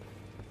that.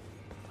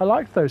 I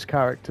liked those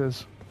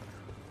characters.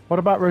 What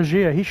about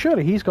Rogier?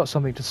 Surely he's got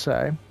something to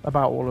say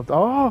about all of them.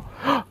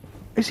 Oh,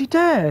 is he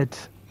dead?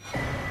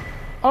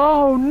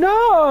 Oh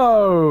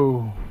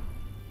no!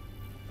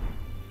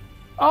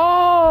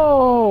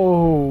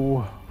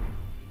 Oh!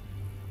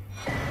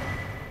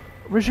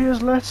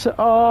 Rogier's letter.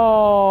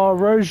 Oh,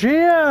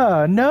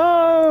 Rogier!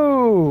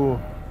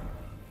 No!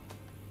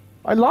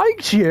 I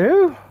liked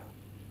you!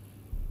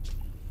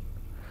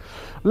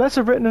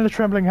 Letter written in a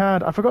trembling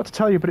hand. I forgot to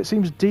tell you, but it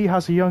seems Dee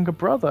has a younger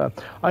brother.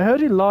 I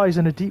heard he lies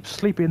in a deep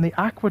sleep in the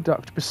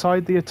aqueduct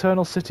beside the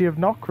eternal city of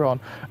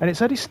Nokron, and it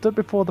said he stood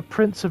before the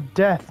Prince of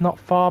Death not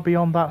far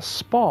beyond that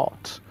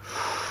spot.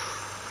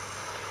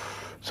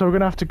 So we're going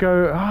to have to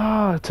go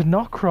to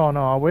Nokron,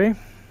 are we?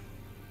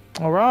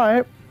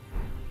 Alright.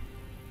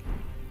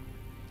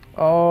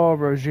 Oh,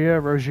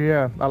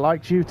 Rogier. I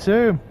liked you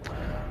too.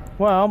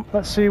 Well,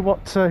 let's see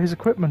what his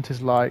equipment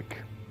is like.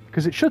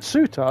 Because it should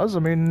suit us. I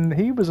mean,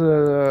 he was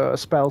a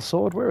spell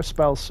sword. We're a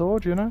spell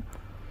sword, you know.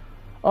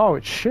 Oh,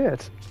 it's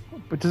shit.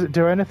 But does it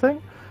do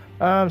anything?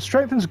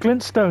 Strengthens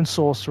glintstone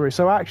sorcery.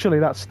 So actually,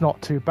 that's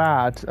not too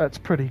bad. That's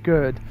pretty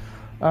good.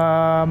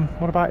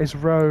 What about his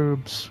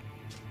robes?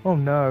 Oh,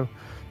 no.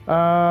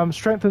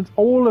 Strengthens...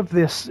 All of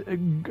this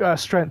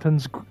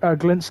strengthens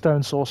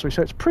glintstone sorcery.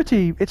 So it's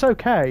pretty... It's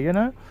okay, you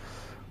know.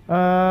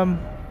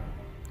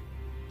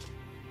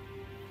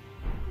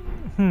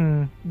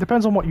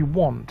 Depends on what you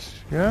want,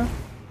 yeah?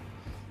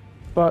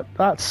 But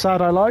that's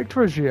sad. I liked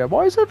Rogier.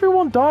 Why is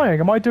everyone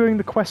dying? Am I doing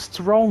the quests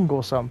wrong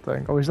or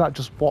something? Or is that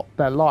just what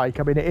they're like?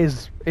 I mean, it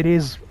is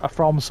a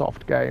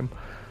FromSoft game.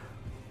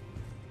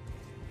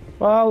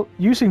 Well,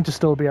 you seem to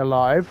still be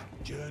alive.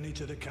 Journey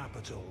to the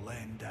capital,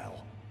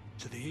 Lendell.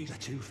 To the east,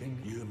 two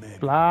things you may...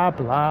 Blah,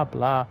 blah,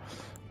 blah.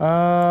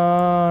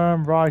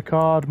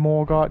 Rykard,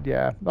 Morgott,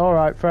 yeah.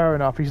 Alright, fair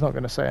enough. He's not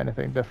going to say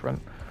anything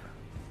different.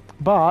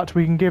 But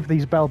we can give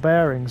these bell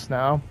bearings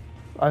now,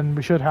 and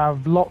we should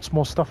have lots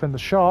more stuff in the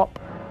shop.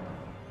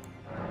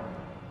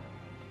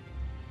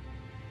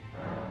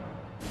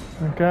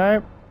 Okay.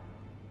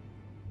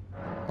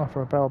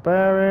 Offer a bell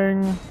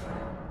bearing.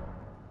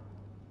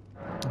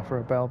 Offer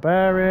a bell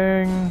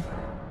bearing.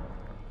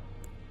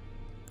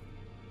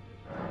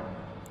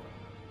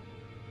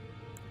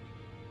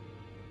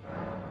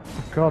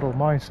 God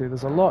almighty,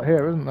 there's a lot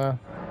here, isn't there?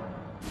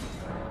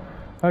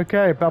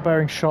 Okay,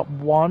 Barbarian Shop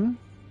 1.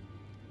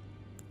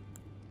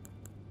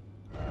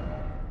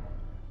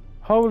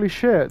 Holy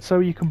shit, so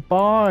you can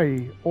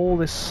buy all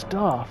this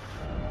stuff.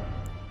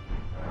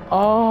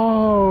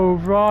 Oh,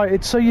 right,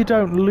 it's so you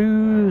don't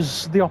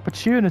lose the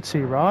opportunity,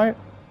 right?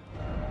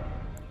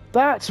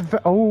 That's...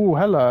 oh,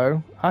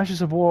 hello.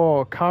 Ashes of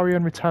War,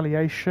 Carrion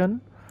Retaliation.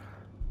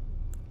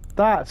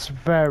 That's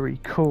very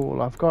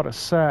cool, I've got to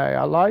say.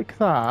 I like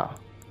that.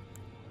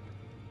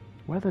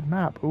 Weathered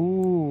map.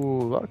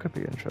 Ooh, that could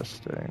be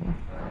interesting.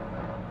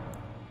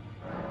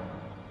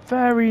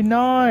 Very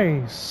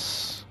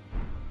nice.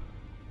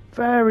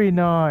 Very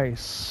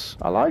nice.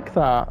 I like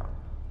that.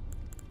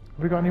 Have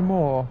we got any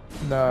more?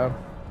 No.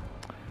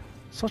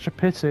 Such a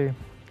pity.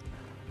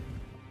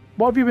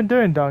 What have you been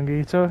doing, Dung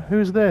Eater?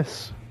 Who's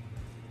this?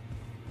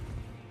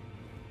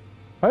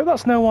 I hope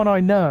that's no one I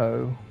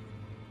know.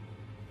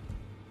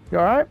 You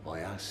alright? I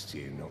asked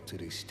you not to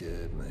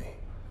disturb me.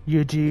 You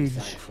Be did.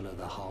 thankful of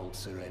the whole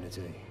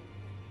serenity.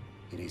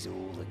 It is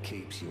all that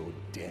keeps your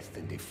death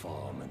and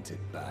defilement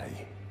at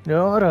bay.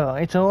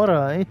 Alright,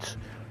 alright.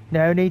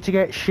 No need to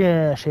get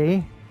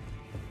shirty.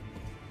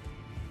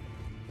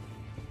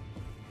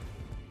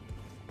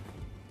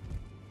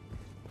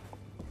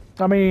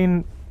 I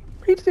mean,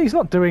 he's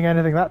not doing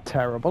anything that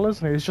terrible,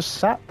 isn't he? He's just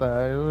sat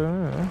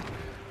there.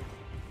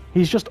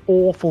 He's just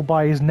awful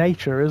by his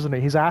nature, isn't he?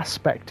 His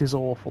aspect is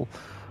awful.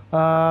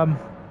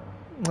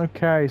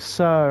 Okay,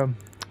 so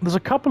there's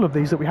a couple of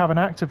these that we haven't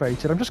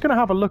activated. I'm just going to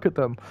have a look at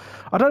them.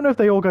 I don't know if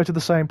they all go to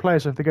the same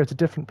place or if they go to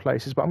different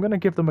places, but I'm going to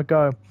give them a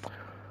go.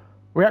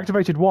 We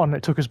activated one.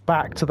 It took us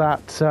back to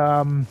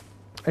that.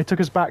 It took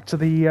us back to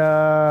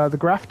the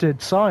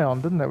grafted scion,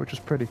 didn't it? Which was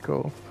pretty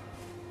cool.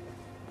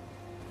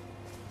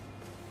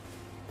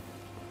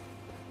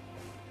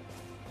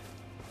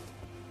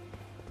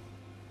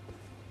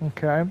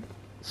 Okay,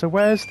 so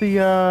where's the,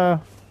 oh,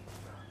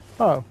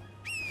 I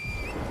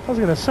was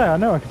going to say, I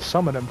know I can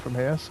summon him from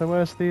here, so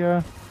where's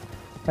the,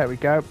 there we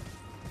go.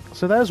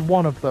 So there's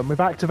one of them, we've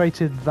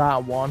activated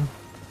that one.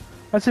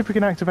 Let's see if we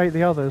can activate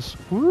the others.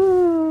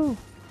 Woo!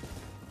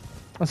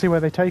 And see where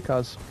they take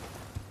us.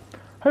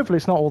 Hopefully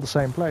it's not all the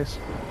same place.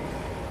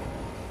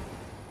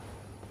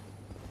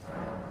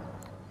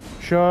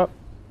 Sure,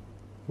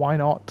 why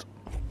not?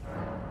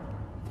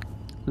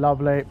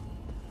 Lovely.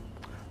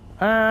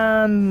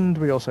 And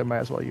we also may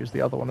as well use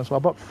the other one as well.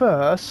 But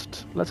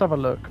first, let's have a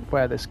look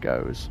where this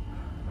goes.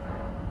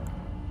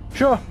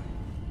 Sure.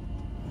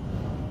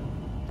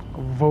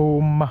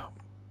 Boom.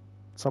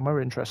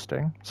 Somewhere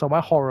interesting. Somewhere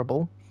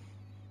horrible.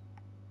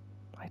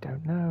 I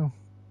don't know.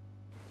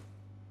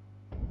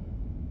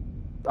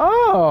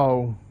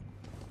 Oh!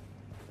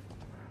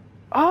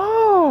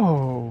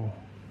 Oh!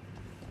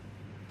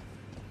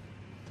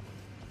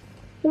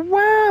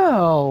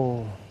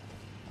 Well!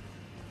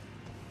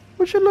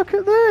 Would you look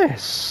at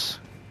this?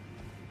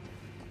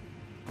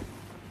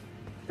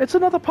 It's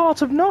another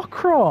part of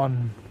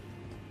Nokron.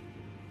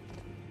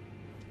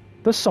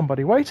 There's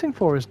somebody waiting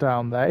for us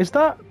down there. Is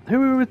that who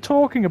we were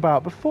talking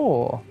about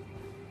before?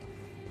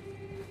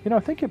 You know, I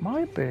think it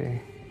might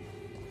be.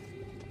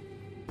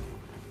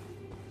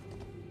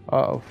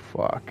 Oh,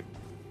 fuck.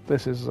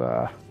 This is,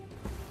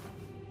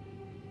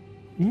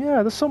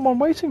 Yeah, there's someone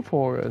waiting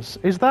for us.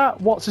 Is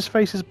that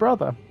What's-His-Face's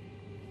brother?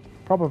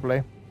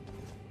 Probably.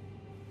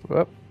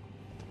 Whoop.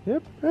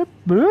 Yep, yep.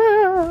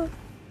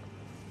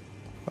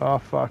 Oh,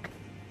 fuck.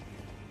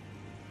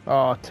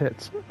 Oh,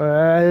 tits.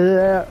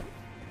 I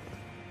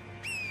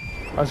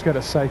was going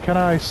to say, can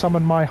I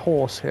summon my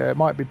horse here? It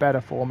might be better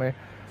for me.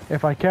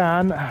 If I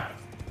can.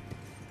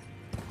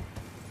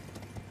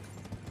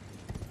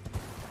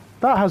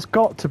 That has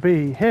got to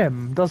be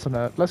him, doesn't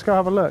it? Let's go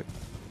have a look.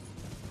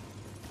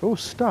 Oh,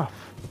 stuff.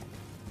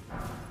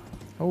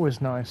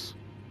 Always nice.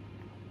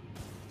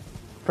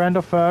 Friend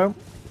or foe?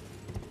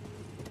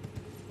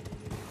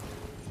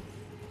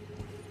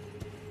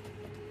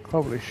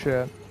 Holy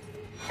shit.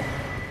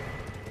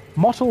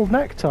 Mottled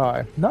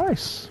necktie.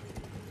 Nice.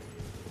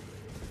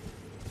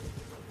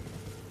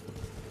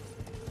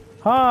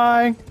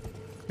 Hi.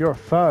 You're a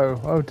foe.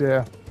 Oh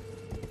dear.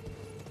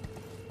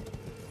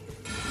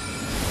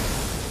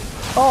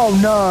 Oh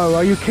no,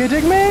 are you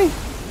kidding me?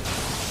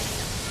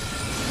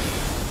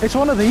 It's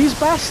one of these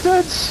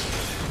bastards?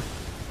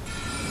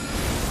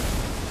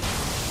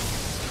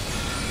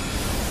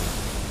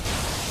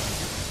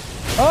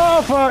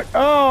 Oh fuck,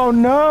 oh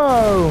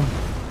no!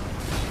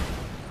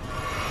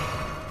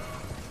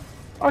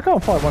 I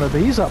can't fight one of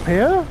these up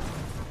here.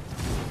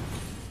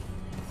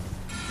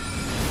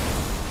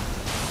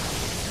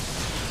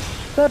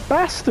 They're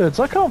bastards,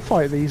 I can't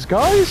fight these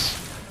guys.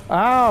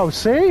 Ow,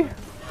 see?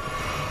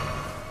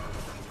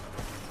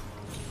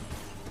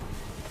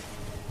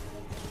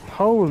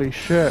 Holy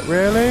shit,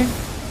 really?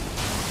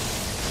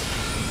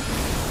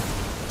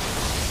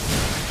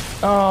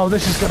 Oh,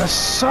 this is gonna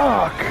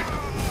suck!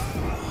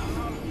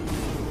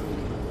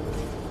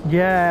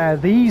 Yeah,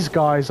 these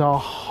guys are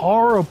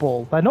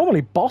horrible. They're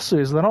normally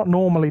bosses, they're not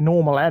normally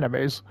normal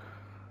enemies.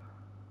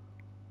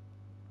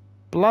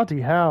 Bloody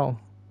hell.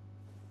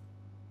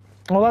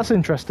 Well, that's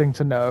interesting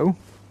to know.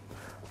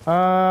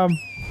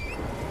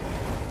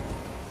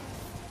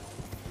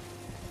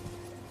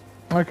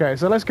 Okay,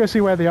 so let's go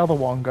see where the other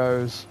one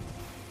goes.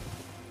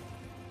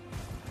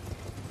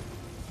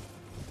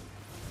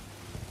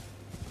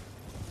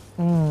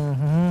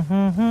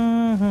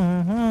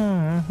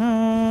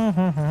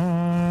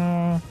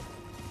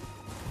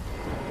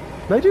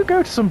 They do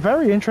go to some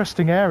very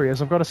interesting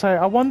areas, I've got to say.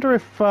 I wonder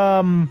if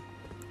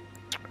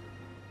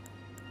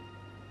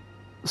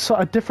so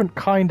a different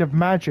kind of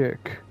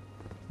magic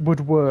would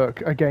work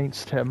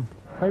against him.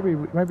 Maybe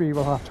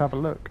we'll have to have a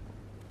look.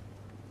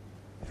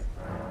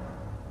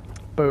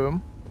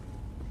 Boom.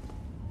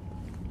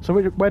 So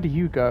where do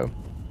you go?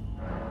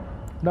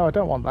 No, I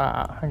don't want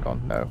that. Hang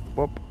on, no.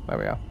 Whoop. There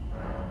we are.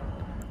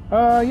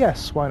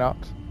 Yes, why not?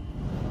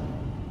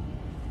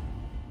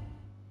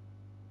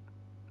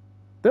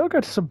 They'll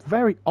go to some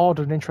very odd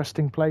and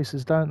interesting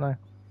places, don't they?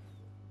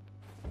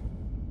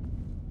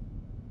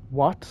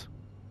 What?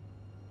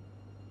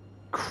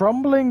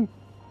 Crumbling?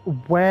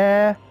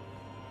 Where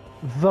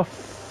the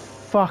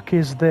fuck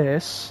is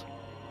this?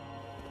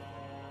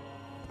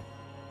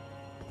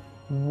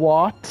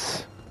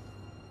 What?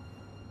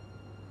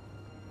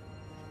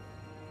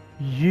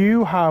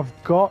 You have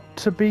got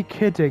to be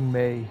kidding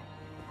me.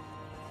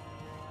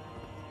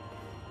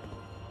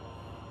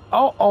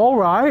 Oh,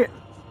 alright.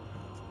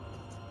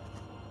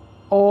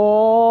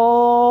 Alright.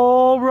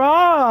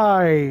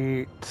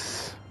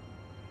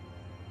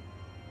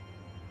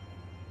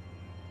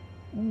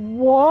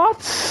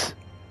 What?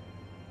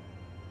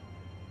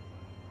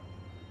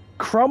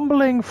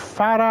 Crumbling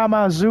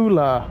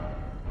Faramazula.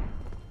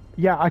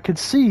 Yeah, I could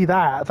see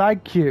that.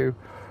 Thank you.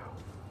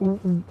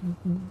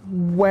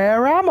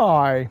 Where am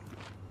I?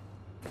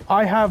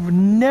 I have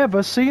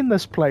never seen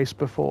this place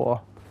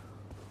before.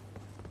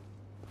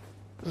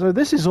 So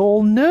this is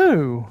all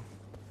new.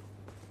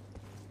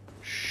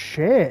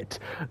 Shit.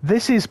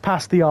 This is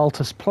past the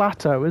Altus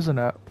Plateau, isn't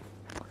it?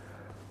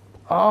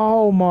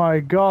 Oh my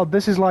god,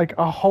 this is like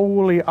a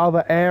wholly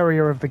other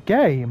area of the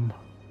game.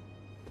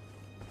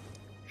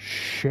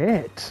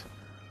 Shit.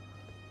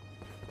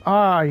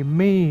 I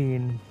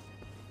mean...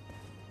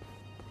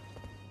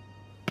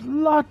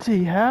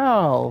 Bloody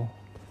hell.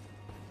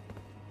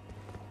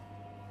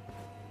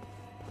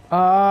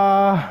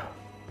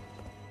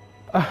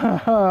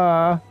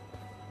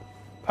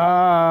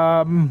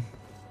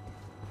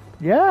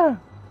 Yeah.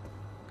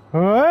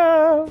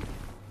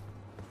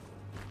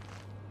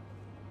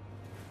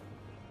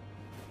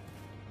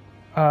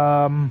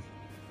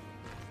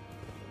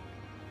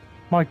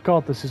 My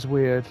god, this is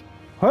weird.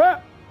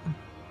 Well,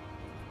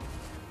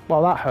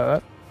 that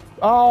hurt.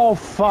 Oh,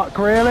 fuck,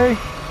 really?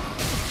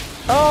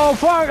 Oh,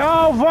 fuck,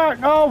 oh, fuck,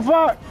 oh,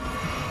 fuck!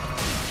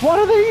 What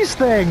are these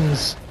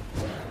things?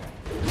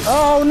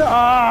 Oh, no!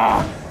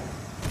 Ah!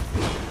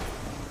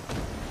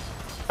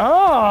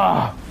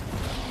 Ah!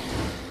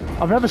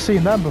 I've never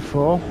seen them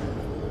before.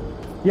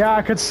 Yeah,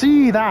 I could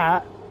see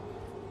that.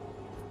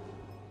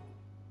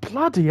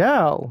 Bloody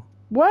hell.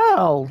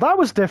 Well, that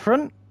was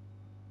different.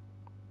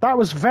 That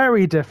was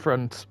very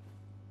different.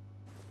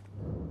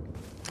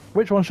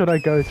 Which one should I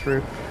go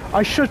through?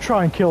 I should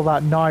try and kill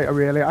that knight,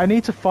 really. I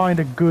need to find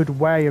a good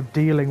way of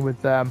dealing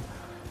with them.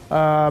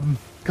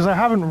 Because I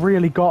haven't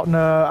really gotten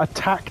a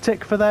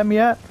tactic for them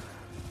yet.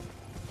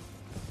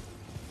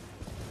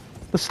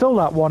 There's still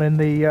that one in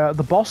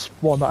the boss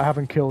one that I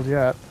haven't killed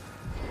yet.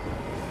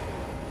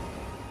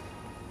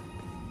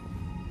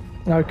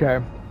 Okay.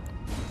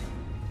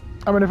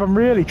 I mean, if I'm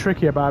really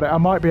tricky about it, I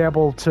might be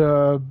able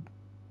to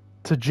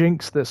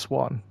jinx this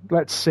one.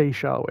 Let's see,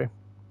 shall we?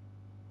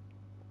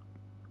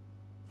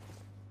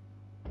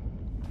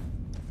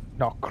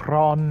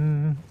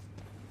 Nokron.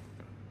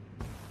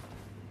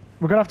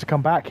 We're gonna have to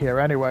come back here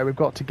anyway. We've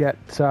got to get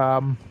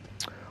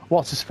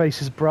what's his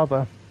face's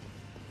brother.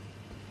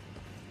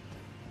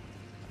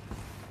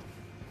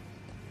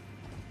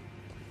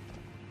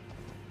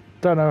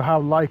 Don't know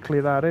how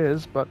likely that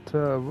is, but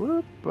there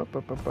we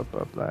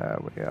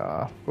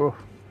are. Oof.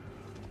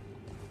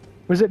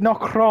 Was it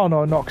Nokron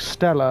or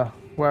Nokstella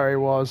where he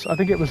was? I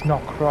think it was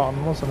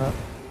Nokron, wasn't it?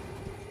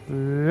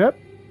 Yep.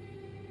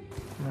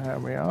 There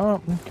we are.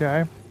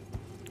 Okay.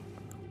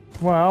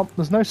 Well,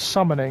 there's no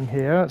summoning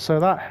here, so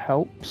that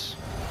helps.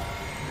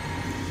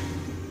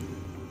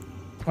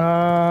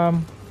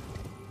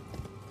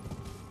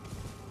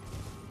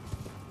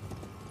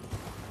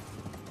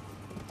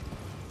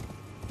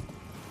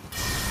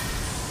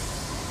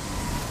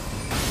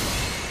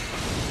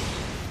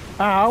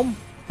 Ow!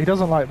 He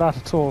doesn't like that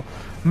at all.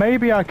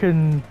 Maybe I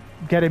can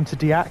get him to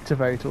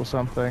deactivate or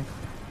something.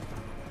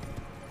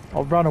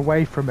 I'll run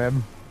away from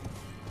him.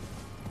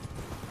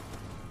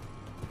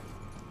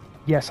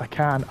 Yes, I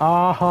can.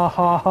 Ah ha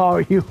ha ha!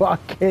 You are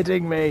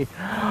kidding me!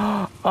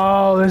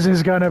 Oh, this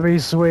is gonna be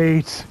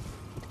sweet.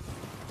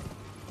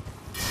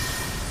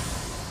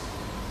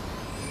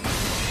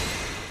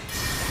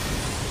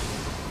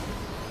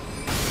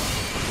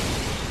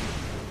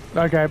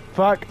 Okay,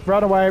 fuck!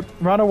 Run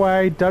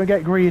away! Don't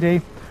get greedy.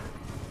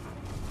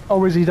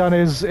 Or has he done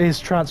his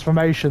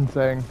transformation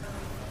thing,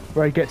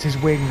 where he gets his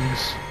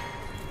wings?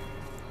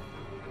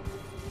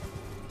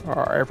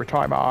 Every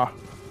time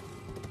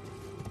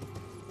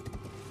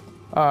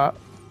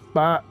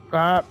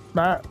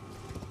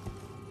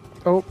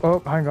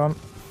Oh, hang on.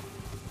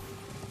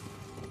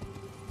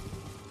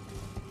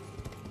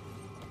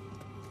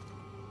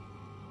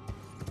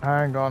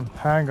 Hang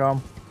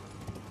on.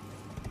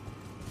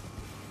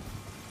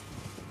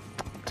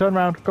 Turn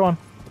around, go on.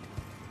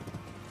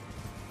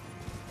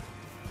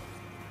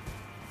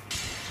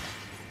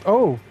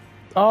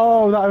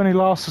 Oh, that only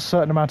lasts a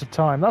certain amount of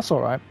time. That's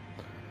alright.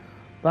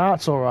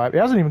 That's alright. He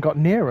hasn't even got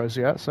near us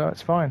yet, so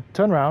it's fine.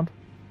 Turn around.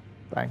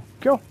 Bang.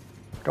 Go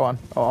on.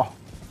 Oh.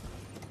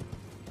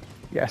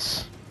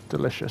 Yes.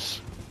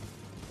 Delicious.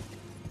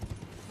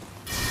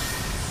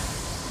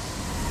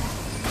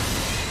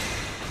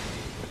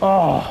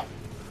 Oh.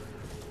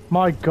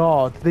 My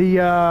god.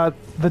 The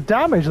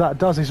damage that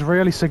does is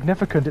really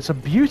significant. It's a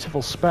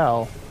beautiful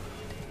spell.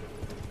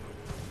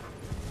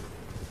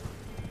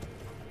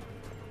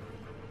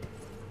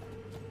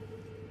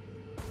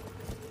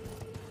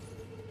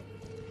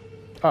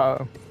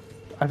 Uh-oh.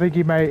 I think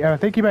he may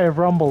have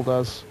rumbled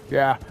us.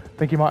 Yeah, I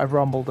think he might have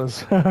rumbled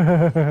us.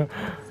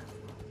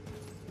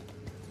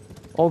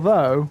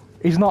 Although,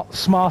 he's not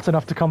smart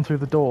enough to come through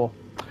the door,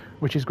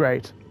 which is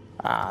great.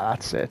 Ah,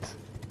 that's it.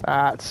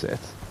 That's it.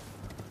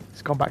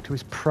 He's gone back to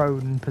his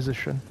prone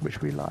position,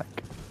 which we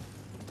like.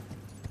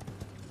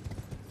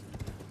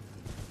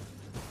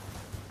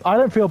 I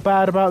don't feel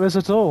bad about this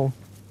at all.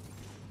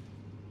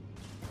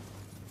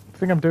 I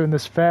think I'm doing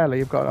this fairly.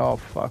 You've got... Oh,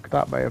 fuck.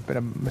 That may have been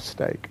a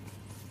mistake.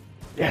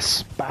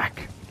 Yes,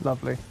 back.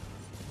 Lovely.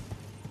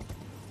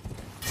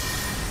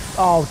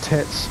 Oh,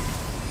 tits.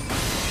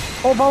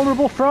 Oh,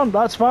 vulnerable front,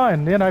 that's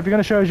fine. You know, if you're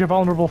going to show us your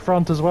vulnerable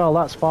front as well,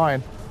 that's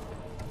fine.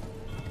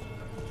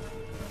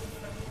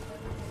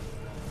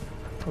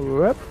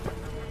 Whoop.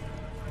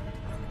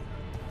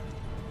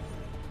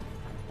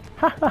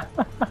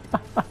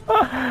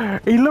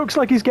 He looks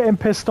like he's getting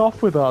pissed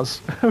off with us,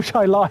 which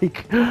I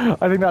like.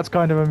 I think that's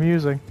kind of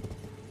amusing.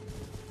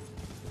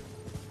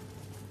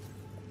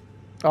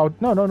 Oh,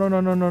 no,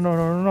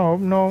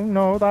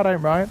 that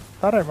ain't right.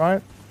 That ain't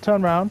right.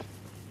 Turn round.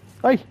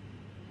 Hey,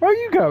 where are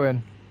you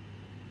going?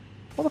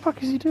 What the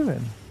fuck is he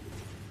doing?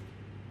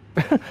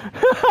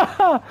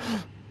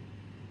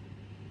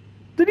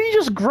 Did he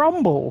just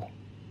grumble?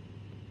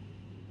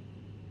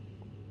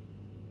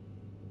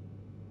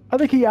 I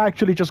think he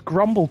actually just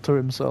grumbled to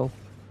himself.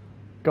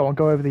 Go on,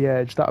 go over the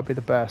edge. That would be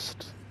the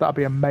best. That would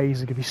be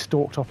amazing if he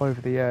stalked off over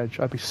the edge.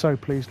 I'd be so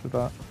pleased with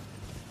that.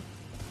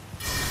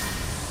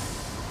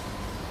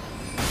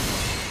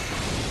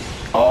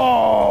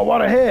 Oh,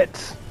 what a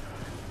hit!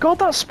 God,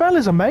 that spell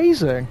is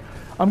amazing.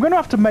 I'm going to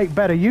have to make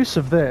better use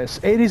of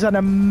this. It is an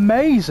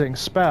amazing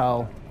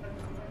spell.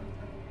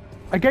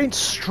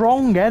 Against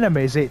strong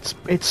enemies, it's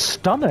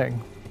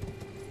stunning.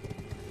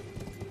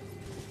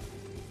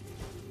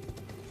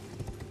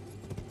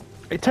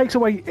 It takes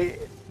away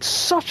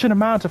such an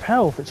amount of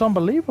health. It's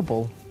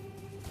unbelievable.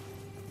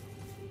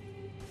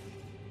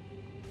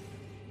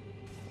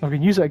 I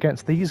can use it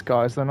against these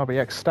guys, then I'll be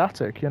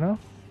ecstatic, you know?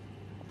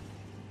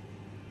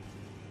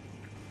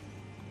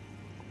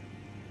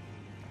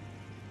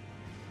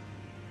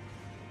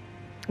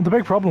 The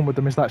big problem with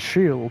them is that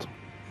shield.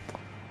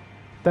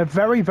 They're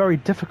very, very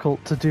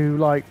difficult to do,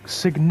 like,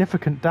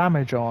 significant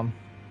damage on.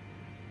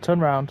 Turn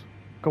round.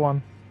 Go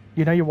on.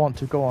 You know you want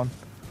to. Go on.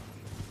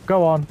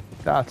 Go on.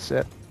 That's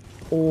it.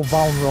 All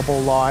vulnerable,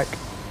 like.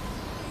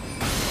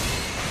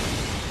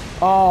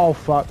 Oh,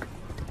 fuck.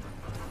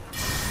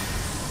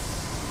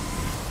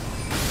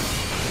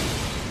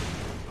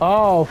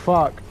 Oh,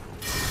 fuck.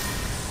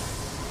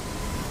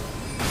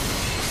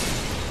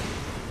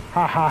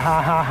 Ha ha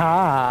ha ha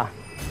ha.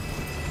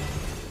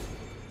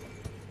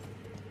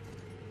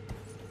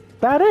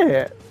 That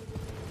it?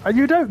 And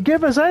you don't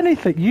give us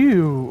anything,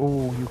 you...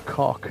 Oh, you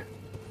cock.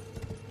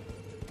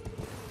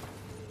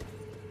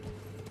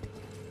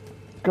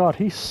 God,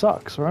 he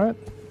sucks, right?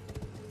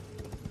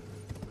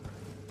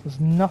 There's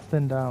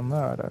nothing down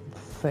there, I don't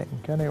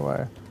think,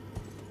 anyway.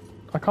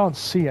 I can't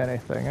see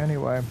anything,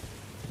 anyway.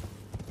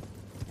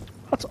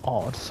 That's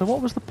odd. So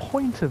what was the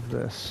point of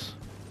this?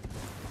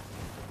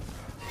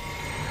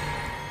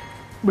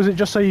 Was it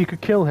just so you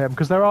could kill him?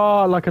 Because there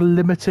are like a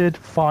limited,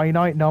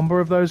 finite number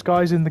of those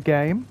guys in the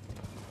game.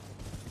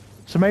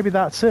 So maybe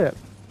that's it.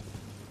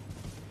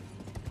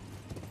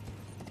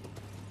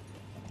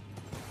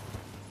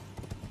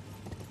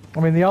 I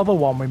mean, the other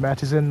one we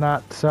met is in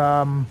that...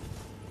 Oh,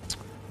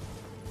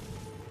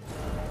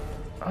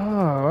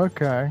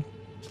 okay.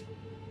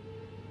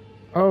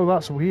 Oh,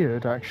 that's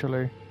weird,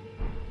 actually.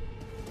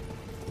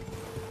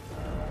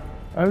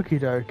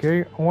 Okie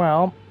dokie.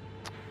 Well...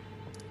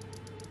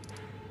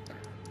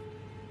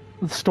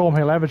 The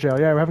Stormhill Everjail.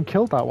 Yeah, we haven't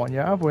killed that one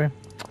yet, have we? I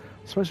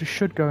suppose we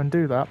should go and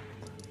do that.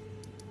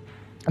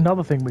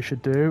 Another thing we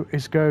should do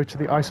is go to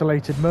the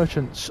isolated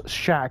merchant's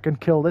shack and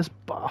kill this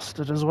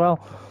bastard as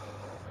well.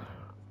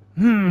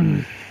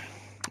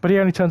 But he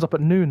only turns up at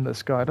noon,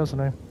 this guy, doesn't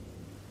he?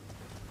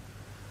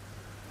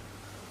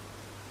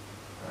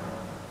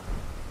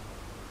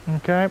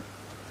 Okay.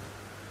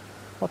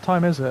 What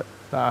time is it?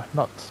 Ah,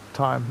 not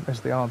time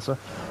is the answer.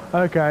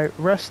 Okay,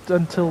 rest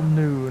until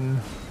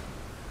noon.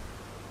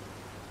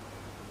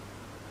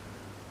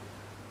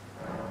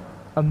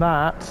 And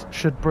that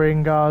should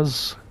bring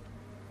us...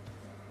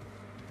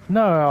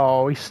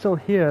 No, he's still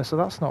here, so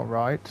that's not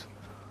right.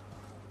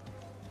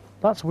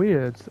 That's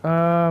weird.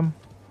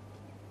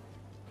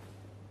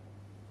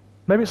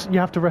 Maybe you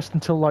have to rest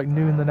until like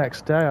noon the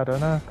next day, I don't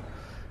know.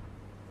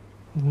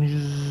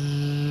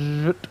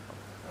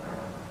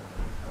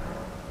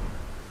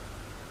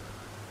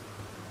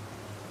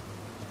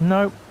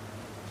 Nope.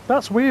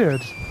 That's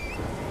weird.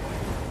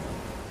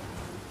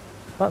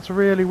 That's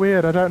really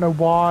weird. I don't know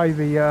why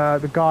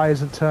the guy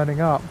isn't turning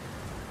up.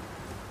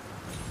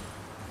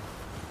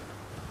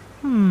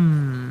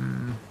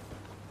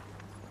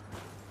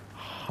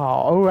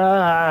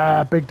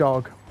 Oh, big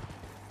dog.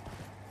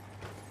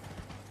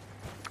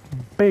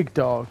 Big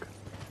dog.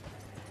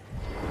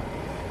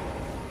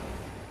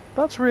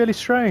 That's really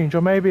strange.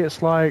 Or maybe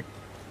it's like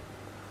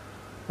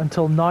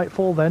until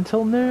nightfall, then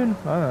till noon?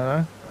 I don't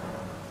know.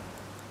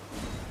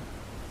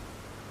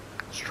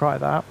 Let's try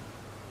that.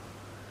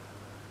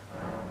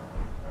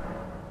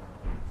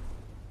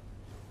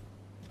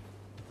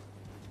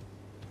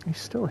 He's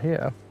still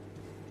here.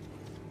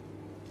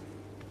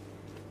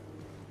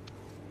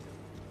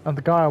 And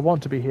the guy I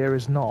want to be here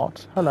is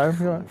not. Hello.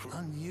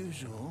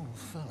 Unusual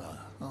fella,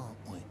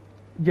 aren't we?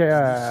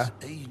 Yeah.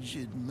 Does this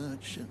aged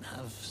merchant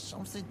have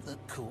something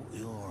that caught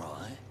your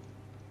eye?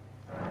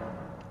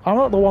 I'm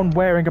not the one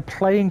wearing a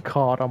playing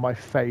card on my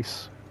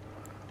face.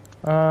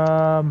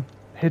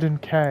 Hidden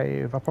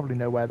cave. I probably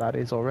know where that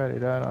is already,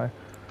 don't I?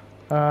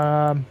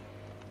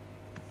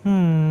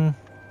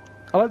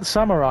 I like the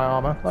samurai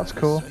armor. That's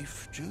cool.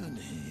 Safe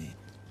journey.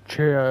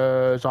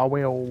 Cheers, I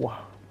will.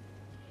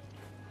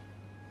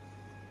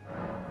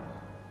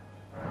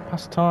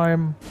 Past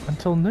time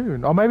until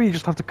noon. Or maybe you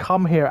just have to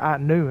come here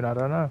at noon, I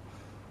don't know.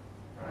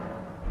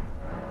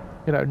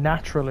 You know,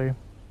 naturally.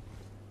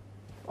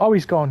 Oh,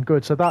 he's gone.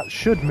 Good. So that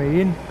should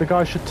mean the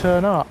guy should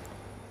turn up.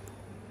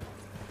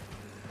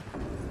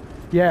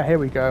 Yeah, here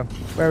we go.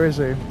 Where is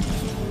he?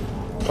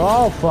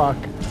 Oh, fuck.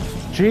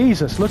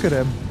 Jesus, look at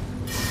him.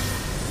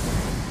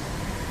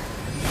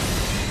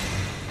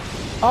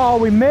 Oh,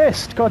 we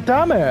missed. God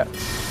damn it.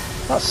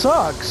 That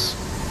sucks.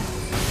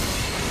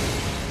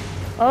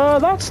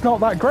 That's not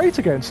that great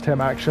against him,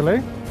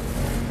 actually.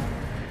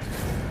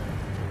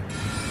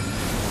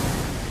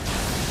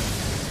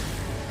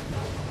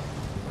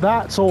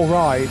 That's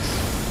alright.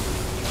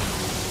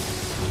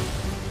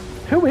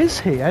 Who is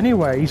he,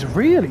 anyway? He's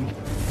really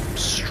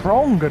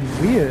strong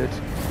and weird.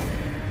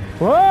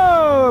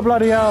 Whoa,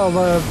 bloody hell,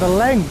 the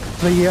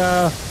length,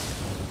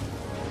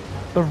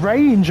 the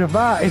range of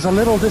that is a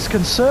little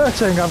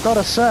disconcerting, I've got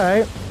to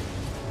say.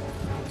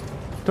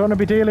 Don't want to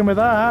be dealing with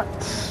that.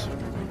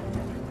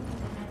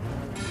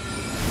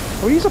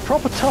 Oh, he's a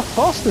proper tough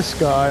boss, this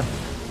guy.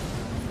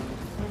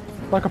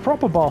 Like a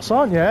proper boss,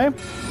 aren't you?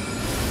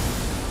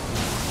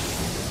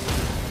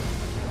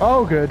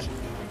 Oh, good.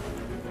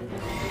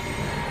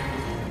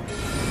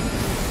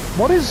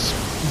 What is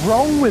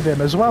wrong with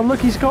him as well? Look,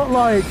 he's got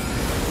like,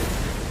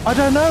 I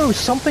don't know,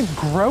 something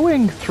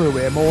growing through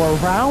him or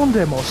around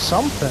him or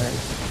something.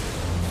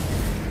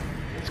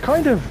 It's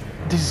kind of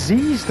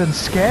diseased and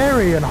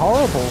scary and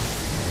horrible.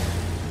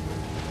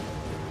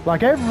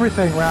 Like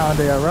everything around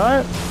here,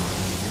 right?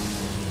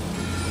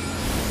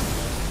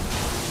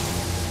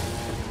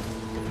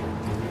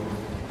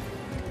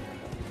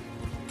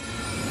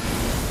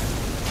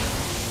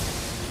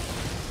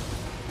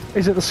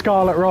 Is it the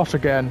Scarlet Rot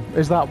again?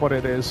 Is that what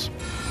it is?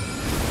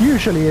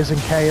 Usually is in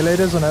Caelid,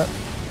 isn't it?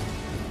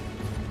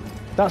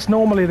 That's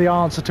normally the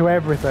answer to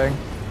everything.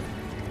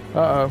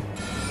 Uh-oh.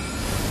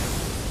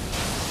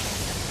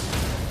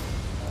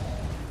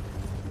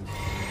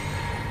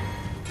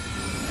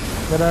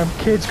 You know,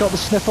 kids got the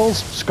sniffles,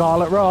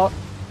 Scarlet Rot.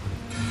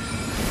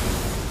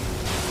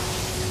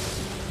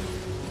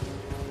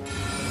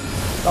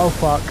 Oh,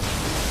 fuck.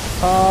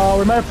 Oh,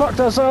 we may have fucked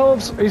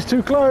ourselves. He's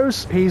too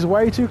close. He's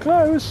way too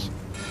close.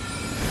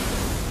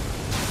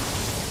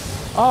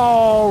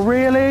 Oh,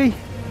 really?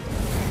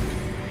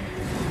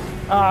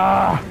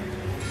 Ah.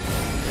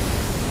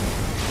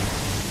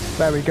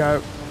 There we go.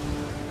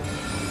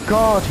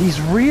 God, he's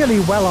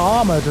really well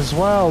armored as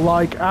well.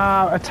 Like,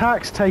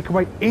 attacks take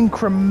away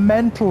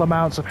incremental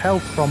amounts of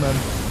health from him.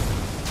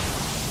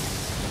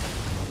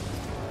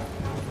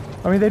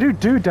 I mean, they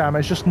do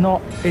damage, just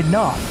not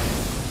enough.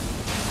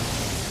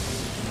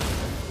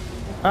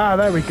 Ah,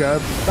 there we go.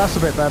 That's a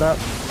bit better.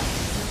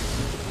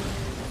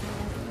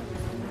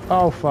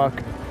 Oh,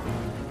 fuck.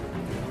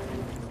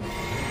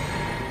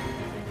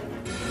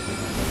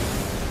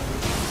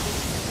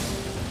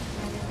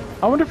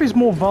 I wonder if he's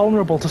more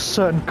vulnerable to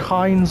certain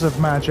kinds of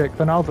magic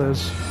than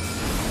others.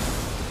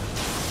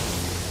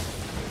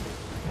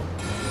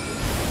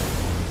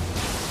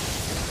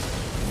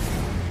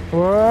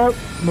 Whoa,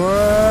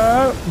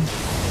 whoa.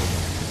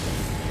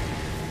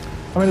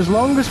 I mean, as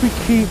long as we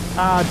keep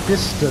our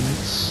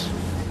distance,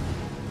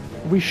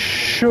 we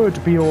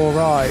should be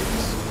alright.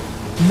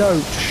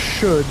 Note,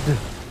 should.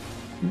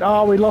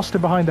 Oh, we lost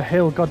him behind the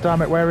hill. God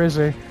damn it, where is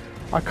he?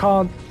 I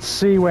can't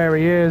see where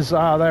he is.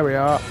 Ah, there we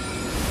are.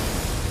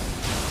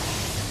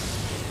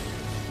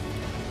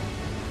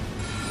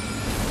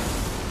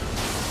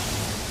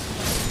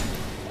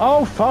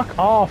 Oh, fuck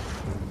off.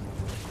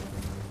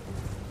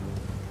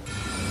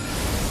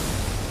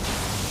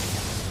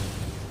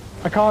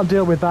 I can't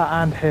deal with that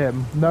and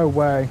him. No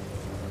way.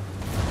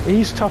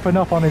 He's tough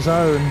enough on his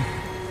own.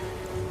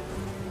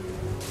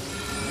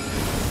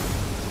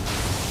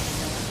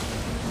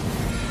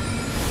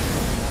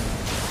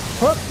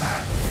 What?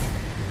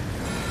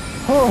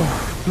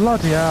 Oh,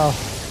 bloody hell.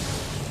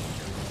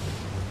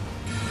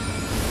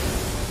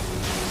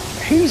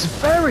 He's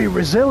very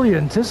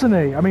resilient, isn't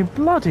he? I mean,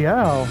 bloody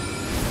hell.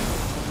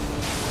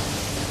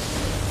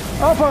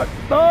 Oh, fuck.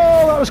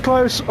 Oh, that was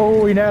close.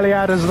 Oh, he nearly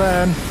had us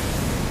then.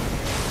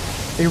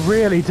 He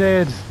really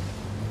did.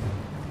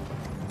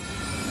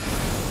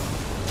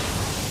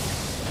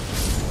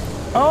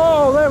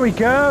 Oh, there we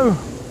go.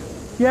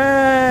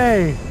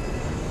 Yay.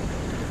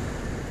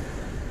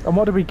 And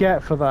what did we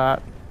get for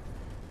that?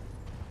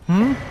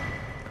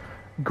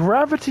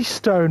 Gravity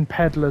Stone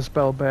Peddler's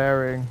Bell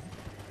Bearing.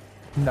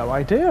 No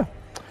idea.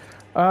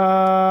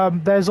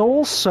 There's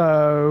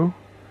also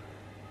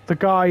the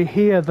guy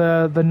here,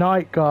 the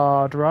Night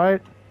Guard,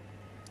 right?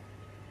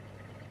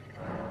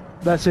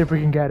 Let's see if we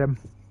can get him.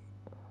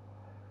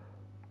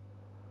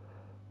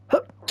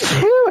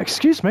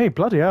 Excuse me,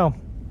 bloody hell.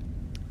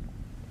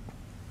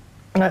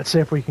 Let's see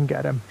if we can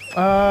get him.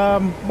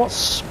 What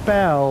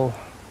spell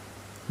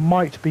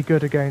might be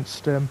good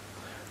against him?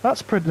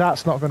 That's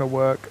not going to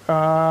work.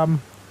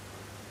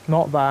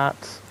 Not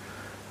that.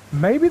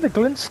 Maybe the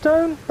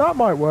Glintstone? That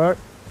might work.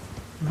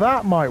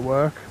 That might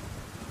work.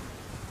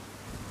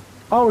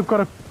 Oh, we've got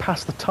to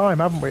pass the time,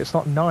 haven't we? It's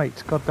not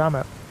night. God damn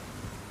it.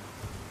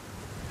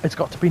 It's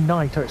got to be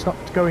night or it's not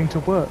going to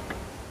work.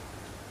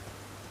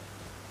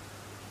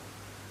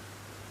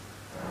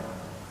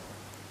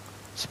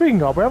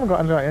 Speaking of, we haven't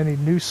got any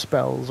new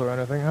spells or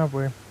anything, have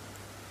we?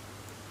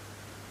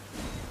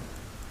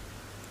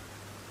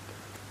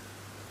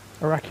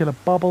 Oracular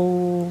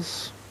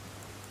Bubbles.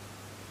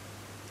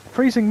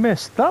 Freezing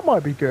Mist, that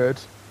might be good.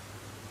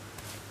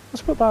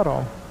 Let's put that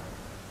on.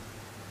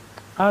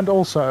 And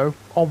also,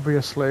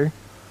 obviously,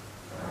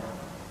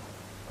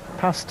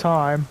 pass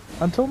time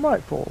until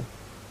nightfall.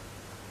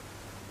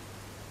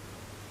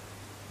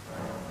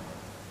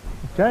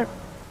 Okay.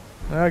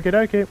 Okie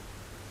dokie.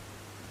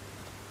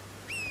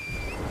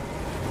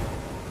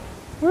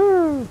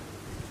 Woo!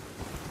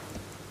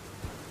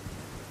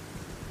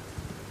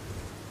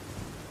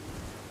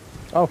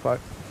 Oh fuck.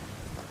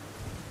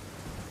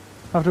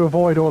 Have to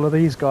avoid all of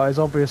these guys,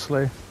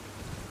 obviously.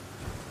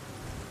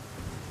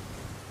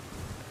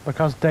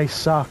 Because they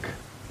suck.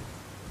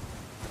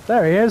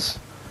 There he is.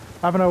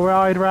 Having a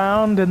ride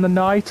round in the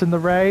night and the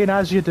rain,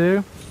 as you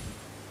do.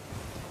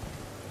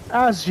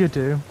 As you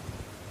do.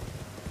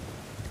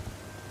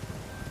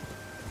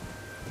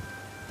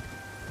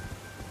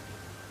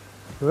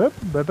 Whoop.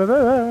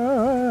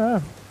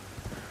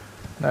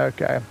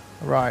 Okay,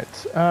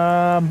 right.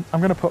 I'm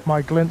going to put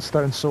my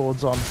glintstone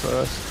swords on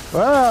first.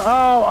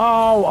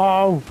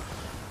 Oh!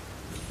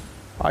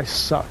 I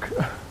suck.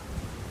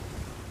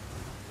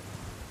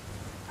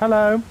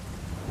 Hello.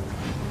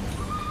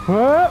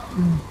 Whoop.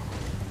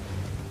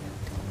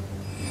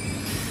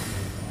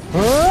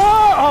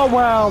 Oh,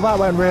 well, that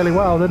went really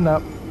well, didn't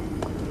it?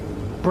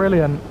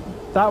 Brilliant.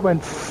 That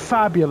went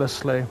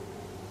fabulously.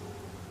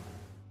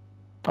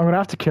 I'm going to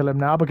have to kill him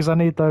now because I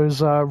need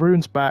those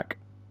runes back.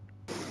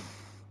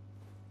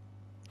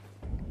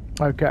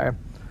 Okay.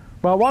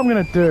 Well, what I'm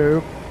going to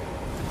do,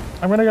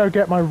 I'm going to go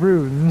get my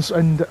runes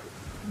and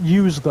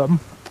use them.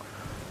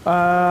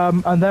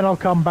 And then I'll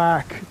come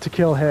back to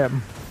kill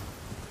him.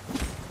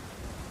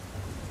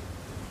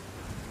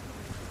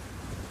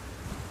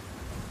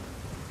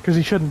 Because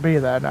he shouldn't be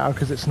there now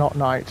because it's not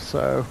night,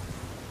 so...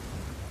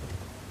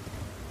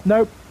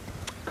 Nope.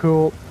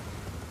 Cool.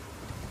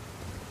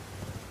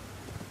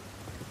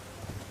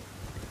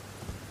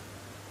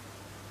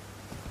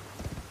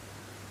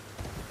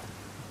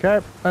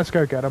 Okay, let's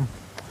go get them.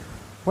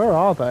 Where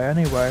are they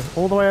anyway?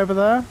 All the way over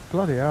there?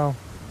 Bloody hell.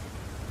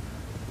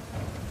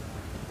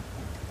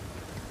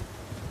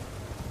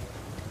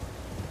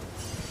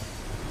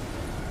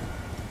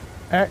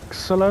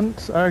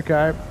 Excellent.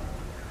 Okay.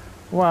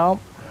 Well.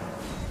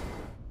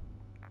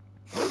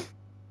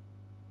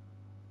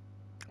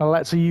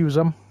 Let's use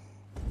them.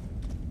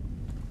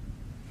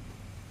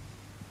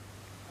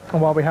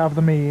 And while we have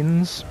the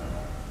means,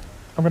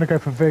 I'm going to go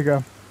for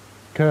Vigor.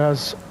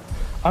 Because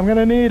I'm going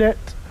to need it.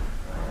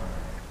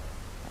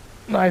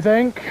 I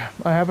think.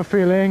 I have a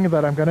feeling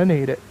that I'm going to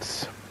need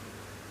it.